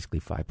 years, basically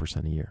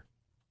 5% a year.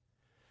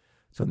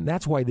 So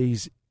that's why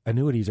these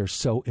annuities are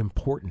so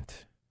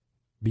important,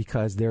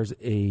 because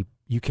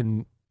you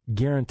can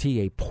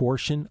guarantee a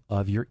portion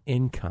of your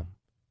income.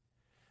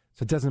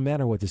 So it doesn't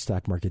matter what the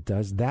stock market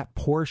does. That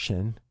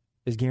portion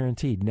is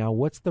guaranteed. Now,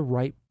 what's the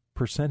right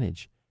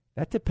percentage?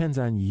 That depends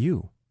on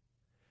you.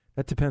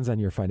 That depends on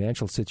your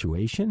financial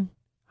situation.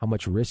 How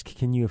much risk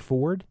can you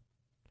afford?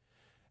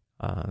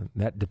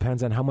 That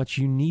depends on how much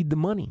you need the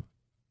money.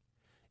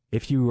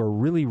 If you are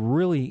really,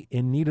 really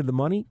in need of the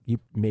money, you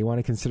may want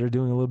to consider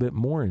doing a little bit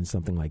more in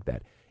something like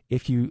that.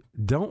 If you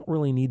don't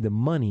really need the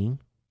money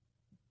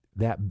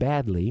that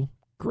badly,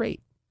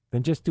 great.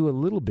 Then just do a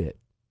little bit,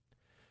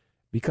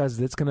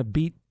 because it's going to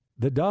beat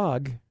the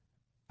dog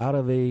out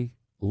of a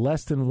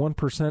less than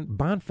 1%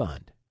 bond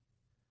fund.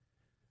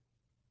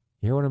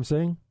 You hear what I'm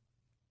saying?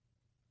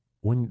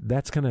 When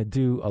that's going to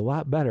do a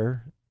lot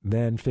better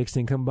than fixed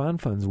income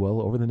bond funds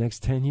will over the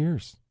next 10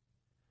 years.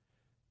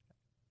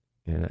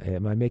 And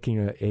am I making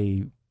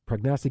a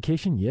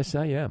prognostication? Yes,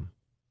 I am.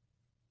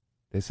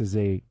 This is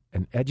an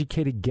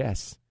educated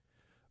guess.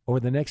 Over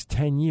the next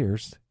 10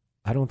 years,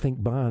 I don't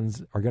think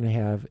bonds are going to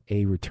have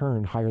a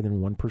return higher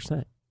than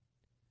 1%.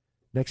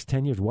 Next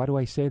 10 years. Why do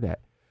I say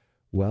that?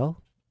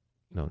 Well,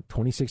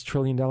 $26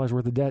 trillion worth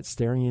of debt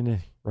staring you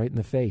right in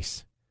the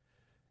face.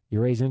 You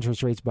raise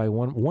interest rates by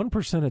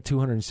 1% of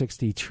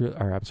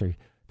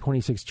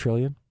 26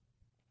 trillion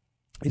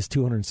is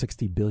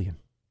 260 billion.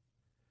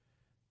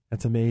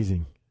 That's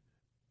amazing.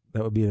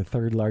 That would be the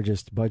third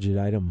largest budget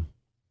item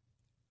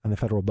on the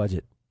federal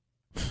budget.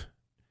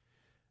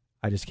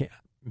 I just can't.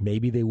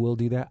 Maybe they will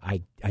do that.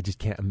 I just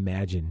can't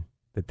imagine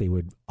that they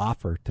would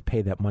offer to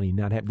pay that money.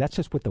 That's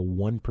just with the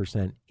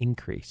 1%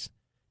 increase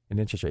in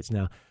interest rates.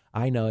 Now,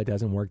 I know it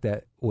doesn't work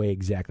that way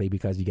exactly,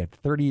 because you got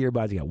 30-year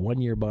bonds, you got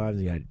 1-year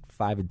bonds, you got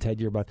 5 and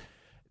 10-year bonds.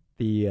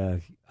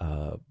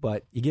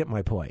 But you get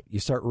my point. You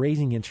start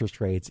raising interest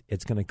rates,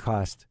 it's going to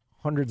cost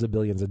hundreds of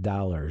billions of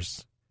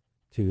dollars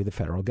to the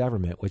federal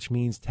government, which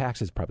means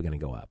taxes are probably going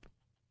to go up.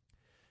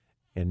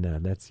 And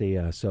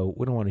so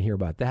we don't want to hear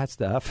about that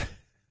stuff.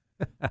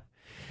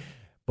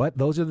 But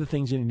those are the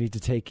things you need to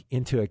take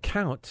into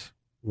account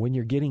when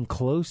you're getting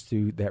close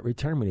to that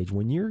retirement age.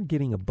 When you're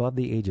getting above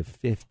the age of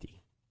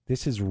 50,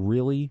 this is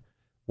really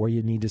where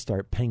you need to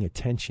start paying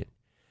attention.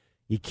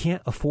 You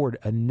can't afford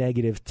a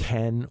negative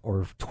 10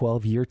 or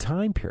 12-year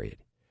time period.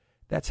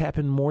 That's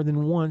happened more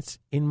than once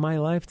in my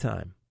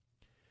lifetime.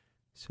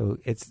 So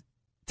it's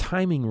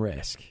timing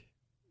risk.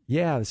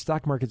 Yeah, the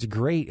stock market's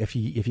great if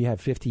you have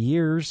 50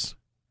 years.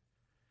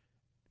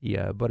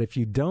 Yeah, but if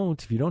you don't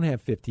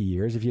have 50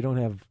 years, if you don't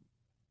have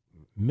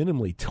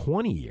minimally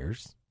 20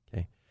 years,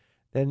 okay,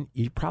 then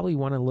you probably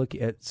want to look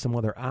at some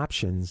other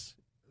options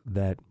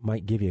that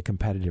might give you a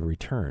competitive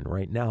return.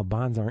 Right now,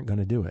 bonds aren't going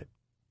to do it.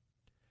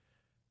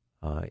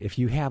 If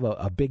you have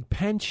a big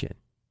pension,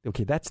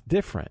 okay, that's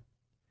different.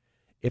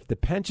 If the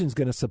pension's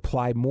going to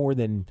supply more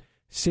than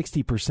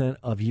 60%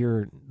 of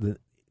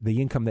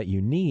the income that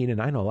you need,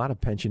 and I know a lot of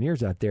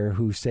pensioners out there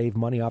who save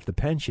money off the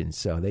pension,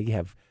 so they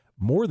have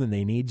more than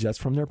they need just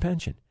from their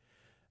pension.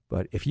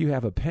 But if you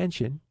have a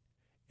pension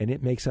and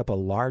it makes up a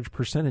large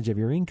percentage of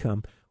your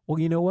income, well,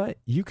 you know what?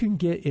 You can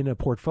get in a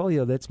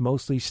portfolio that's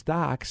mostly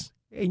stocks,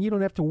 and you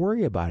don't have to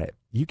worry about it.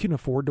 You can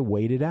afford to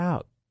wait it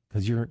out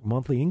because your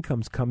monthly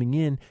income's coming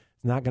in.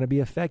 It's not going to be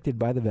affected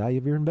by the value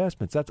of your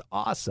investments. That's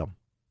awesome.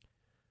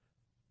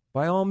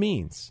 By all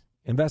means,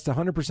 invest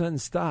 100% in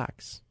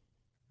stocks.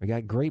 I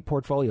got great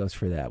portfolios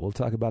for that. We'll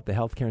talk about the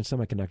healthcare and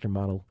semiconductor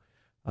model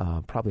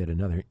probably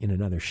in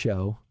another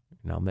show,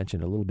 and I'll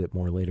mention a little bit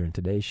more later in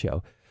today's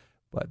show.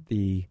 But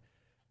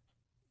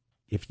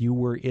if you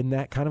were in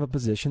that kind of a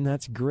position,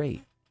 that's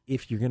great.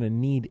 If you're going to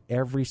need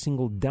every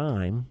single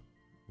dime,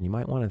 you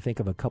might want to think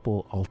of a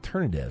couple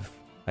alternative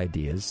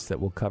ideas that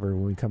we'll cover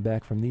when we come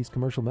back from these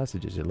commercial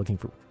messages. You're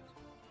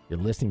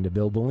listening to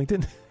Bill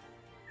Bullington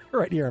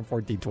right here on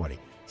 1420.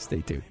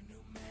 Stay tuned.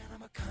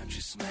 I'm a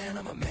conscious man,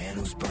 I'm a man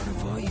who's burning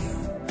for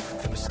you.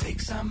 The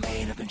mistakes I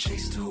made have been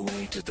chased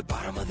away to the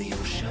bottom of the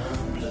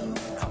ocean blue.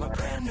 I'm a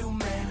brand new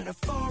man in a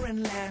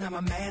foreign land. I'm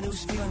a man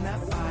who's feeling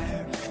that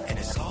fire. And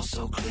it's all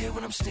so clear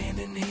when I'm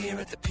standing here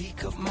at the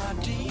peak of my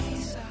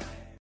desire.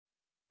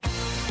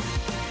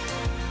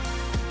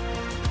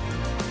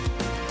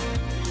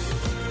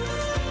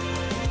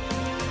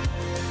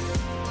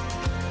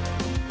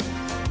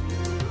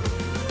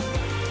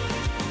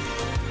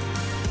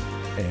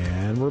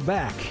 And we're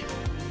back.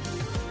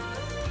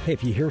 Hey,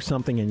 if you hear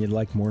something and you'd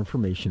like more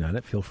information on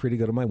it, feel free to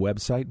go to my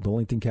website,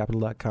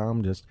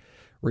 bullingtoncapital.com. Just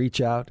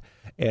reach out.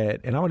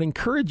 And I would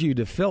encourage you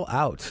to fill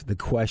out the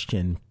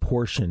question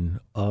portion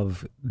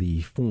of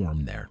the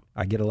form there.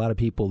 I get a lot of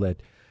people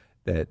that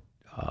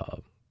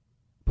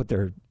put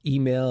their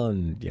email,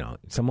 and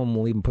someone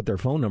will even put their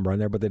phone number on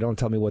there, but they don't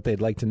tell me what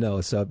they'd like to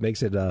know. So it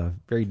makes it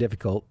very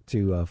difficult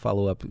to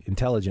follow up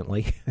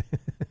intelligently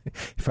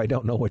if I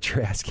don't know what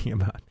you're asking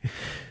about.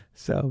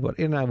 So,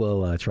 and I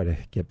will try to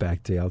get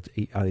back to you.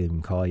 I'll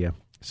even call you.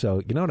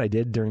 So, you know what I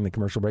did during the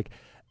commercial break?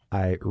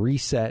 I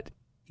reset,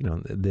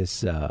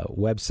 this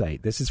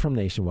website. This is from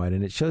Nationwide,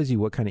 and it shows you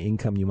what kind of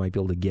income you might be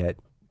able to get,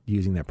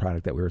 using that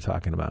product that we were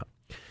talking about.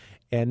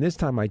 And this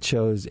time I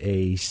chose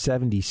a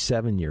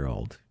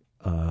 77-year-old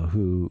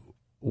who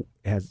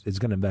is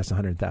going to invest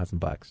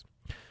 $100,000.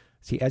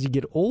 See, as you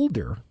get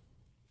older,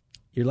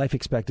 your life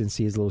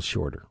expectancy is a little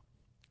shorter.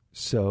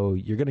 So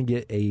you're going to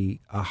get a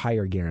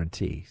higher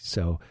guarantee.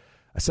 So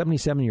a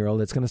 77-year-old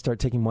that's going to start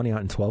taking money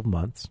out in 12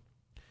 months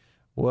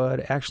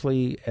would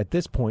actually, at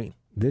this point,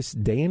 this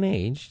day and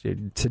age,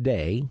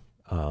 today,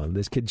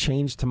 this could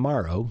change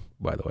tomorrow,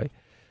 by the way,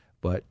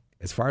 but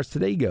as far as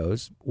today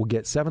goes, will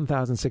get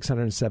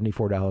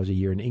 $7,674 a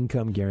year in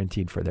income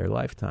guaranteed for their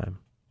lifetime,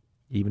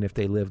 even if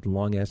they lived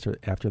long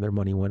after their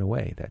money went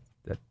away.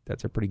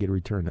 That's a pretty good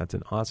return. That's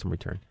an awesome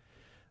return.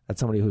 That's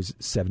somebody who's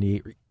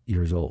 78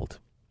 years old.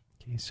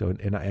 Okay, so,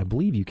 and I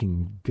believe you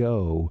can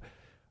go,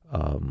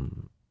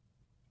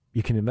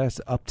 you can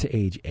invest up to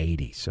age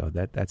 80. So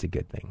that's a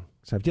good thing.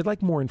 So if you'd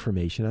like more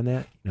information on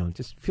that,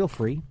 just feel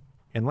free.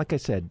 And like I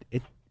said,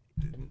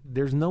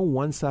 there's no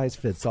one size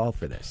fits all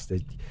for this.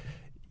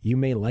 You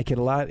may like it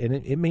a lot, and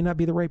it may not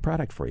be the right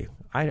product for you.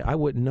 I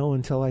wouldn't know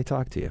until I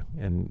talk to you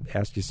and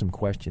ask you some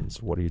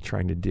questions. What are you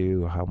trying to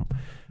do? How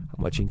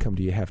much income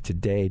do you have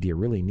today? Do you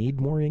really need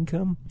more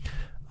income?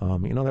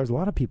 There's a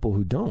lot of people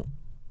who don't.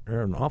 There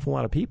are an awful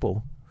lot of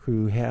people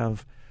who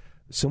have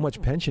so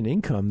much pension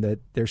income that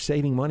they're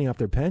saving money off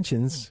their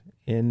pensions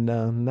and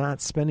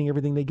not spending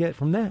everything they get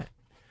from that.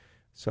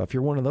 So if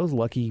you're one of those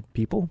lucky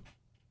people,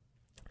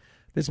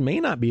 this may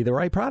not be the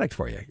right product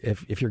for you.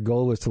 If your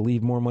goal was to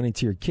leave more money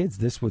to your kids,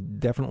 this would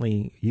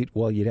definitely,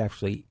 you'd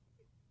actually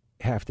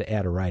have to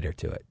add a rider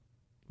to it.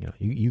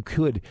 You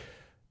could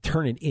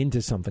turn it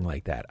into something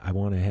like that. I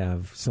want to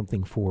have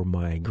something for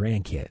my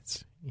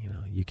grandkids.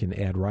 You can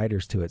add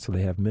riders to it so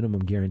they have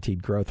minimum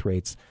guaranteed growth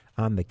rates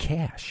on the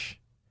cash.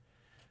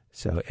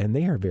 So, and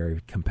they are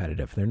very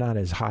competitive. They're not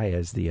as high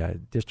as the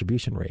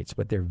distribution rates,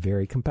 but they're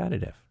very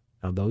competitive.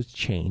 Now, those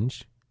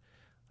change.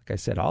 Like I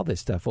said, all this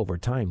stuff over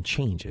time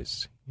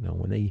changes.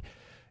 When they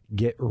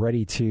get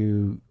ready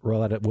to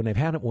roll out, when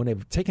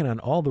they've taken on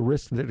all the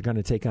risks that they're going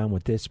to take on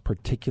with this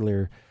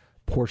particular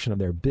portion of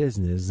their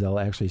business, they'll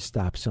actually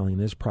stop selling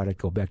this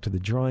product, go back to the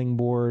drawing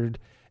board,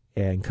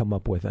 and come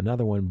up with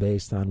another one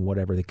based on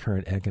whatever the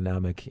current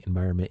economic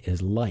environment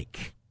is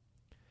like.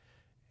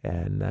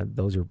 And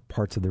those are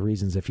parts of the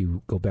reasons, if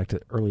you go back to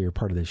the earlier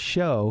part of the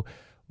show,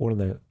 one of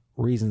the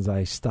reasons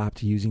I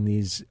stopped using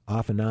these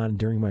off and on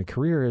during my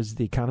career is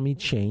the economy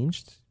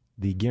changed,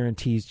 the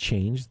guarantees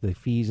changed, the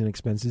fees and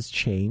expenses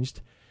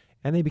changed,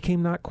 and they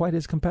became not quite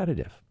as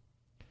competitive.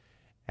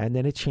 And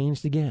then it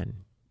changed again.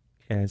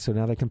 And so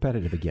now they're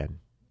competitive again.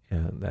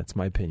 That's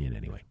my opinion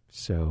anyway.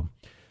 So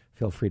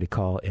feel free to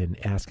call and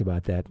ask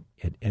about that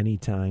at any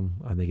time.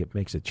 I think it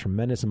makes a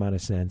tremendous amount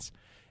of sense.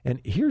 And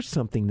here's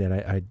something that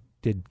I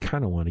did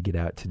kind of want to get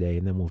out today,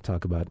 and then we'll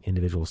talk about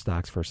individual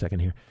stocks for a second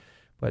here.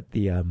 But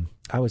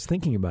I was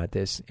thinking about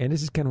this, and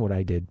this is kind of what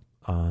I did.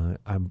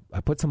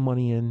 I put some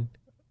money in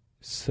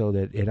so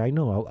that, and I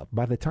know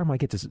by the time I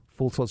get to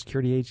full Social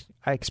Security age,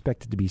 I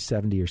expect it to be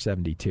 70 or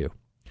 72.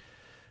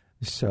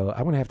 So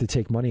I'm going to have to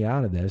take money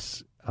out of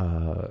this.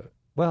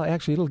 Well,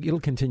 actually, it'll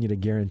continue to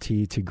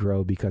guarantee to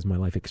grow because of my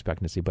life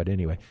expectancy. But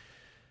anyway,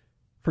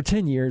 for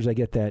 10 years, I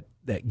get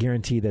that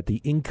guarantee that the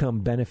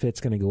income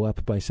benefit's going to go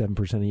up by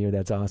 7% a year.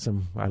 That's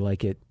awesome. I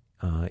like it.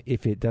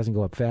 If it doesn't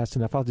go up fast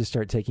enough, I'll just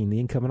start taking the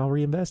income and I'll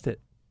reinvest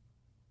it.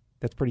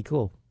 That's pretty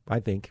cool, I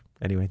think.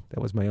 Anyway, that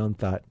was my own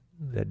thought.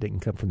 That didn't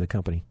come from the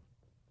company.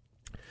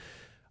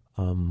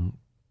 And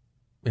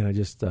I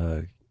just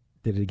did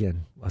it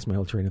again. Lost my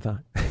whole train of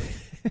thought.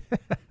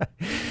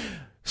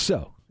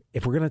 So,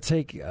 if we're going to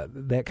take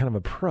that kind of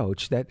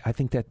approach, I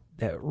think that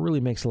really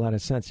makes a lot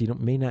of sense. You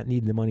may not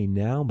need the money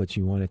now, but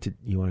you want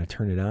to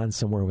turn it on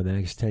somewhere over the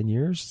next 10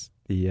 years.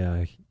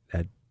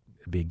 That'd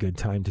be a good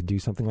time to do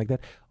something like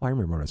that. Oh, I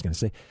remember what I was going to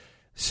say.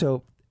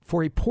 So,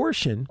 for a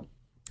portion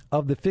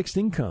of the fixed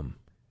income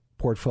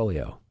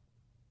portfolio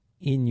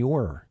in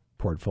your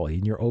portfolio,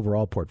 in your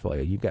overall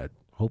portfolio,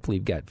 hopefully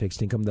you've got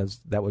fixed income.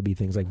 That would be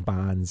things like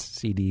bonds,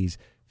 CDs,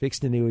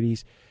 fixed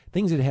annuities,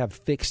 things that have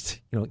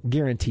fixed,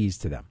 guarantees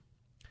to them.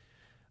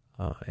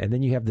 And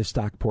then you have the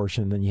stock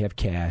portion, then you have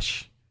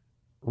cash.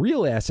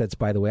 Real assets,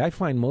 by the way, I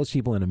find most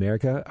people in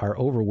America are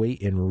overweight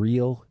in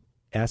real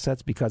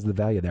assets because of the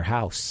value of their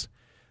house.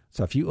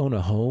 So if you own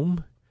a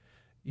home,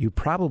 you're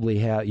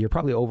probably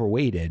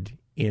overweighted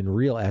in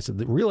real assets.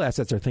 The real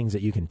assets are things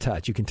that you can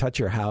touch. You can touch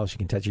your house, you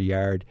can touch your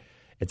yard.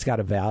 It's got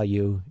a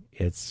value.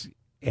 It's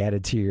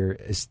added to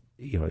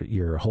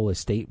your whole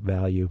estate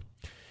value.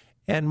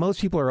 And most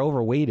people are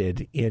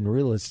overweighted in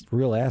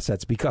real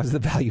assets because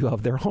of the value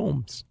of their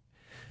homes.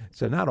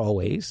 So not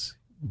always,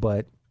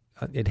 but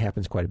it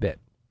happens quite a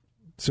bit.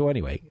 So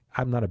anyway,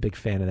 I'm not a big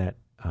fan of that.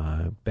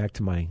 Back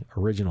to my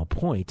original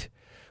point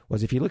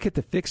was if you look at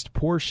the fixed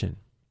portion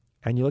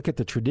and you look at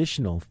the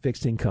traditional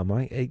fixed income,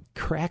 it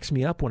cracks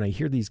me up when I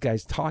hear these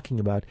guys talking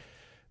about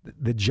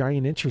the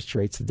giant interest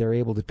rates that they're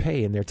able to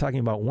pay, and they're talking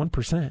about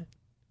 1%.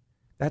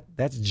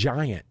 That's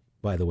giant,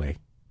 by the way.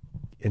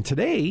 And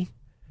today,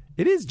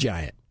 it is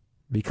giant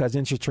because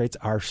interest rates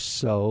are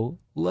so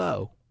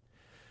low.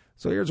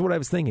 So here's what I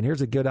was thinking.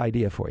 Here's a good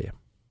idea for you.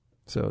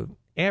 So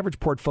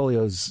average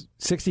portfolio's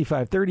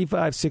 65-35,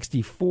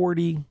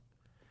 60-40.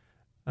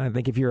 I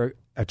think if you're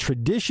a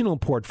traditional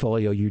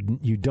portfolio, you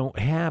don't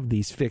have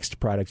these fixed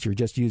products. You're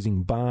just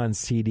using bonds,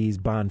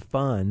 CDs, bond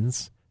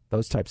funds,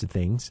 those types of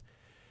things.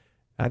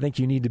 I think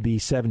you need to be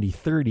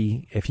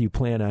 70-30 if you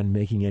plan on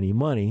making any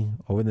money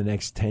over the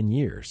next 10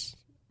 years.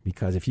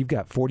 Because if you've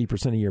got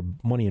 40% of your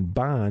money in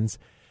bonds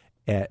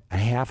at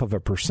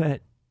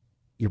 0.5%,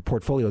 your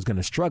portfolio is going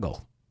to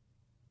struggle.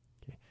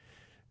 Okay.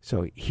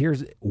 So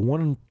here's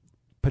one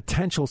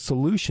potential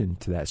solution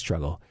to that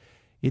struggle.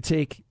 You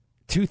take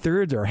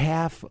 2/3 or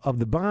half of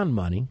the bond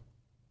money.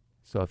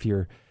 So if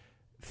you're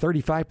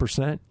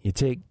 35%, you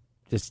take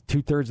just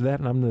 2/3 of that,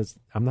 and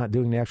I'm not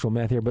doing the actual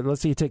math here, but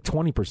let's say you take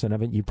 20%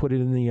 of it, you put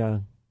it in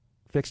the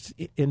fixed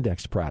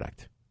index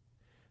product.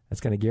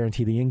 That's going to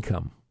guarantee the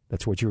income.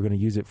 That's what you're going to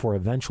use it for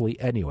eventually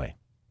anyway.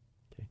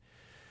 Okay.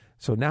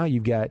 So now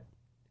you've got,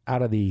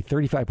 out of the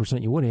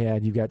 35% you would have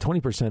had, you've got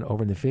 20%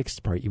 over in the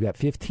fixed part. You've got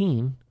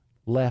 15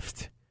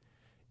 left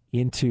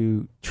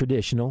into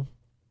traditional.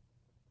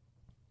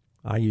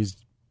 I use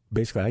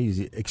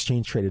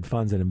exchange traded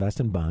funds that invest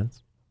in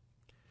bonds.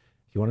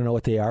 If you want to know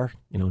what they are,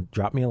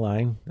 drop me a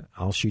line.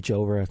 I'll shoot you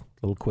over a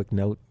little quick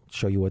note,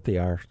 show you what they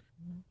are.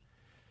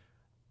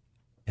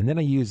 And then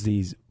I use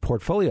these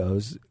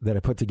portfolios that I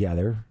put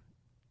together.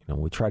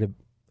 We try to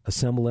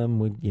assemble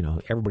them.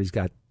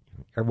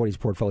 Everybody's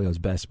portfolio is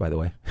best, by the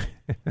way,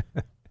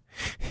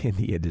 in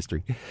the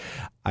industry.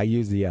 I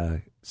use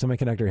the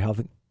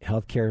semiconductor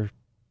healthcare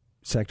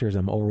sectors.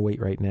 I'm overweight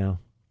right now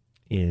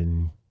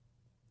in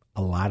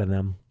a lot of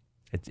them.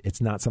 It's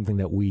not something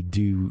that we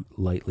do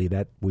lightly.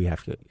 That we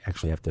have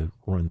to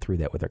run through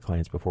that with our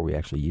clients before we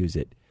actually use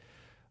it.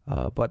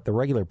 But the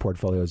regular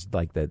portfolios,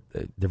 like the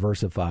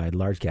diversified,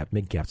 large cap,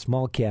 mid cap,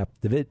 small cap,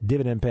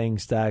 dividend paying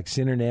stocks,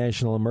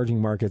 international,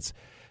 emerging markets,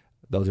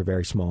 those are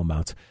very small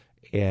amounts.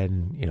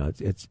 And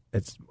it's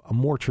a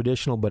more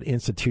traditional but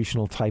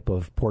institutional type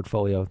of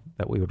portfolio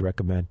that we would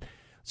recommend.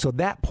 So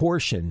that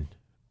portion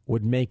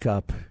would make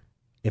up.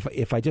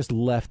 If I just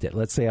left it,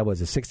 let's say I was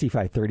a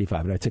 65-35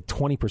 and I took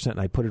 20% and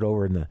I put it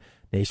over in the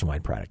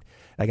nationwide product,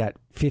 I got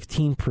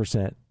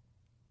 15%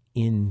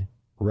 in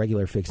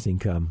regular fixed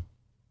income.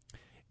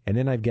 And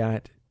then I've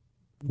got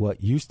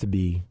what used to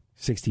be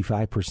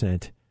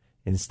 65%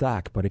 in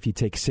stock. But if you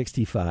take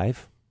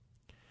 65,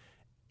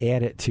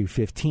 add it to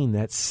 15,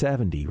 that's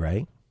 70,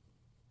 right?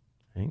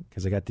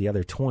 Because I got the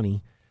other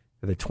 20.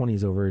 The 20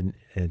 is over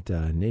at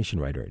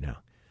Nationwide right now.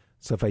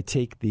 So if I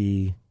take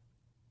the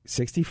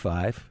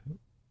 65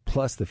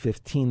 plus the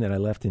 15 that I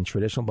left in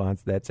traditional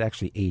bonds, that's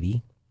actually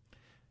 80.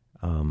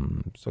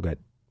 So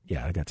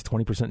I got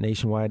 20%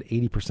 Nationwide,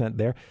 80%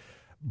 there.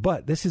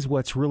 But this is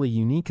what's really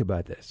unique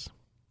about this.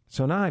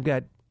 So now I've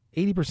got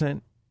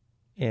 80%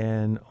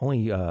 and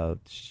only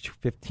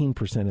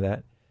 15% of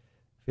that.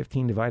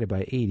 15 divided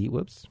by 80.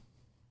 Whoops.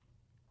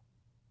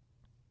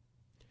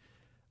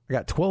 I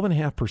got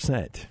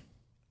 12.5%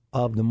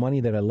 of the money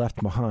that I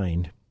left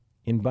behind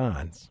in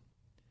bonds.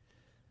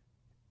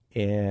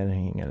 And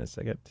hang on a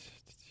second.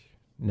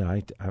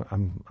 No,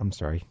 I'm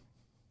sorry.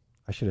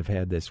 I should have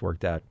had this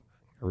worked out.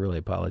 I really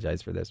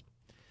apologize for this.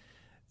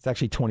 It's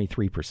actually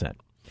 23%.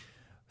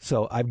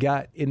 So I've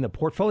got in the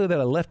portfolio that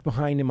I left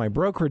behind in my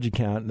brokerage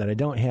account that I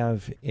don't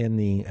have in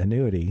the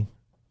annuity,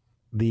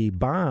 the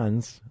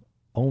bonds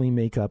only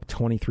make up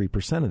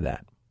 23% of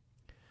that.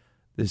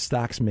 The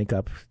stocks make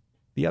up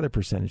the other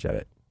percentage of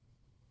it,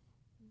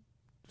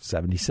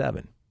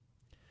 77.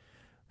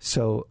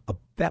 So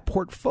that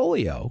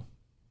portfolio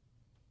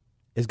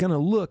is going to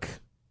look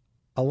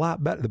a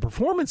lot better. The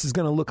performance is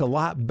going to look a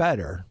lot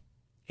better.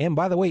 And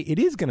by the way, it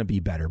is going to be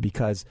better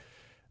because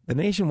the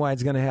Nationwide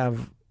is going to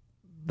have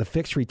the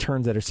fixed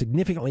returns that are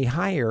significantly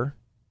higher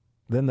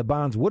than the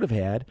bonds would have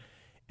had.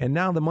 And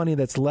now the money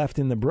that's left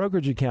in the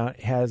brokerage account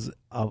has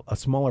a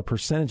smaller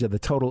percentage of the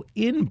total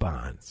in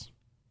bonds.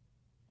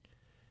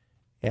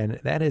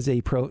 And that is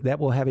that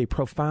will have a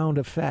profound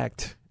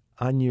effect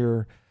on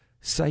your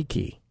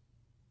psyche.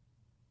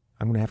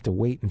 I'm going to have to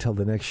wait until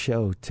the next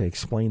show to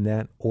explain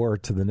that, or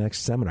to the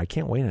next seminar. I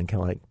can't wait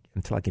until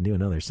I can do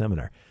another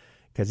seminar,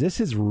 because this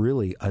is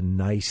really a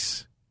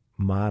nice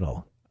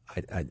model.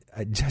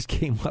 I just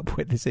came up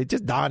with this. It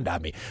just dawned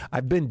on me.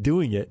 I've been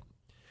doing it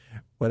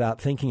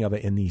without thinking of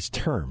it in these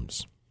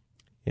terms.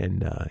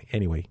 And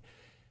anyway,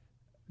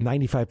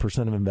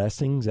 95% of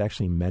investing is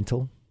actually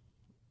mental,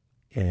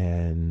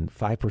 and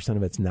 5%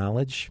 of it's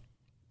knowledge.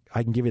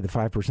 I can give you the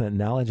 5%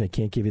 knowledge. I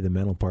can't give you the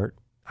mental part.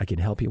 I can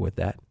help you with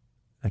that.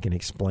 I can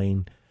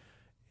explain.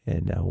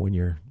 And when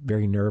you're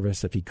very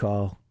nervous, if you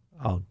call,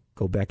 I'll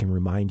go back and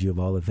remind you of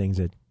all the things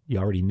that you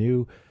already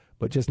knew,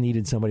 but just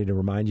needed somebody to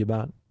remind you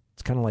about.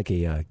 It's kind of like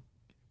a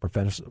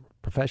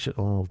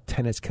professional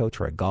tennis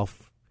coach or a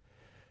golf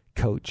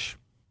coach.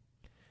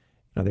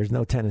 There's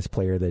no tennis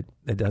player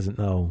that doesn't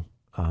know,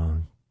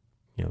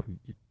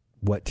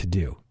 what to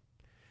do.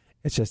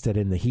 It's just that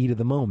in the heat of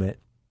the moment,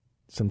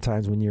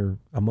 sometimes when your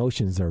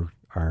emotions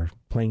are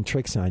playing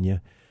tricks on you,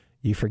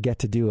 you forget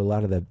to do a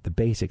lot of the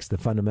basics, the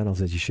fundamentals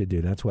that you should do.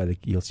 And that's why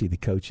you'll see the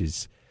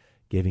coaches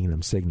giving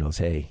them signals.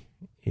 Hey,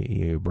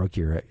 you broke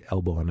your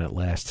elbow on that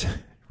last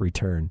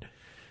return.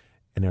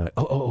 And they're like,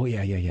 oh,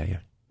 yeah.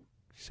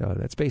 So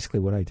that's basically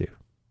what I do,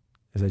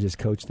 is I just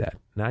coach that.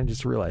 And I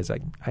just realized I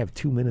have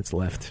 2 minutes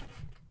left,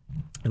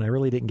 and I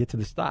really didn't get to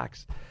the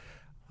stocks.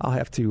 I'll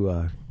have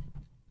to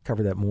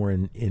cover that more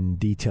in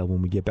detail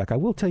when we get back. I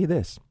will tell you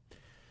this.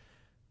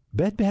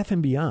 Bed Bath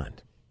 &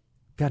 Beyond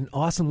got an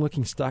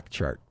awesome-looking stock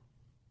chart.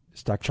 The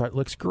stock chart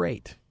looks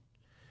great.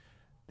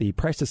 The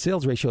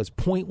price-to-sales ratio is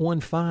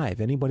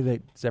 0.15. Anybody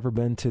that's ever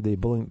been to the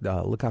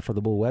Look Out for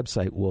the Bull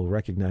website will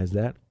recognize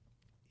that.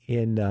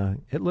 And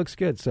it looks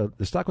good. So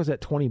the stock was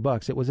at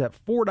 $20. It was at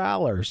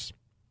 $4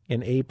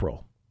 in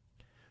April.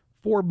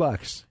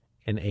 $4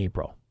 in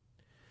April.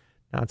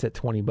 Now it's at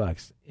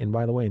 $20. And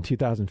by the way, in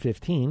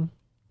 2015,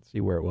 let's see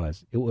where it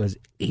was. It was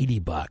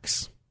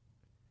 $80. It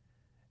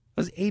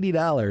was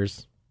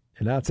 $80,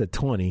 and now it's at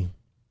 $20.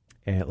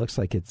 And it looks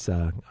like it's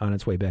on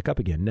its way back up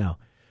again. Now,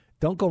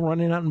 don't go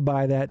running out and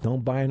buy that.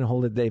 Don't buy and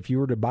hold it. If you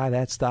were to buy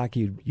that stock,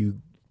 you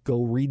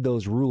go read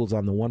those rules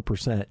on the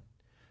 1%.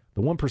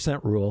 The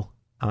 1% rule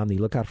on the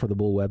Look Out for the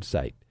Bull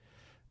website.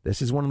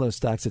 This is one of those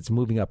stocks that's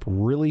moving up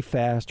really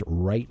fast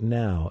right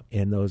now.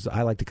 And those,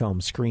 I like to call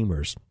them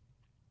screamers.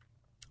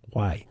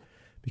 Why?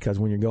 Because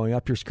when you're going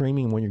up, you're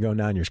screaming. And when you're going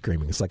down, you're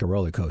screaming. It's like a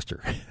roller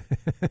coaster.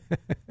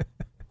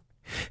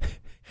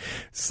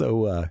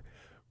 So,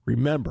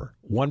 remember,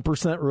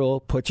 1% rule,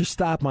 put your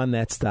stop on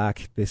that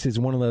stock. This is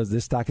one of those,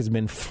 this stock has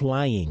been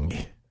flying,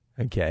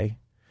 okay?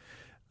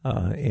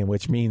 And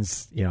which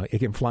means, it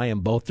can fly in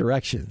both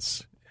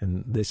directions.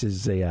 And this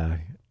is it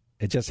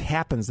just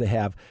happens to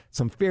have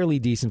some fairly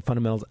decent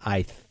fundamentals,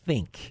 I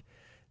think.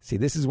 See,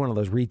 this is one of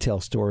those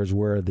retail stores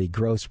where the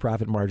gross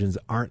profit margins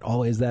aren't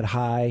always that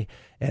high,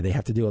 and they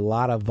have to do a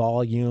lot of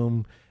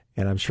volume.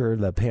 And I'm sure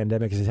the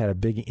pandemic has had a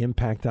big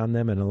impact on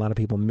them, and a lot of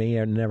people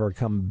may never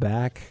come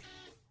back.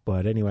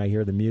 But anyway, I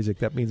hear the music.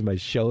 That means my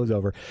show's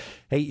over.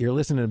 Hey, you're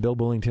listening to Bill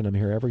Bullington. I'm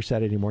here every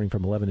Saturday morning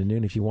from 11 to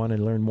noon. If you want to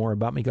learn more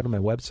about me, go to my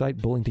website,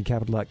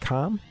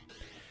 bullingtoncapital.com.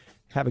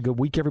 Have a good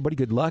week, everybody.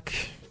 Good luck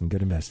and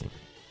good investing.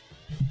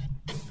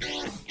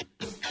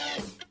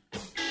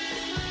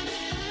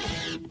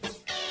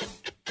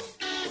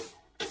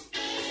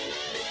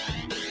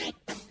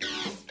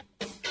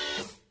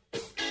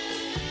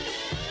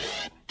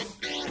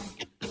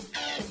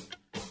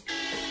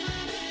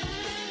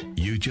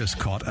 You just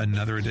caught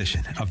another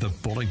edition of the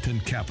Bullington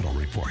Capital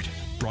Report,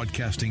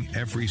 broadcasting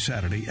every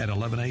Saturday at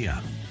 11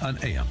 a.m. on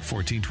AM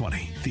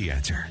 1420. The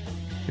Answer.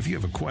 If you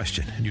have a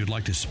question and you'd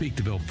like to speak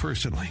to Bill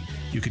personally,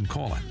 you can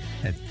call him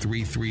at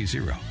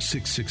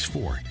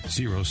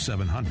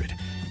 330-664-0700.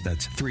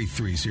 That's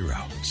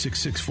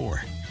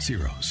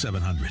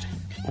 330-664-0700.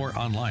 Or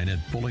online at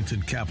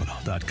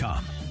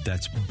bullingtoncapital.com.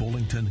 That's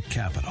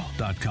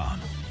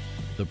bullingtoncapital.com.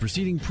 The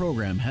preceding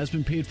program has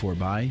been paid for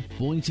by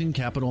Bullington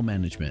Capital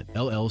Management,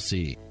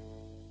 LLC.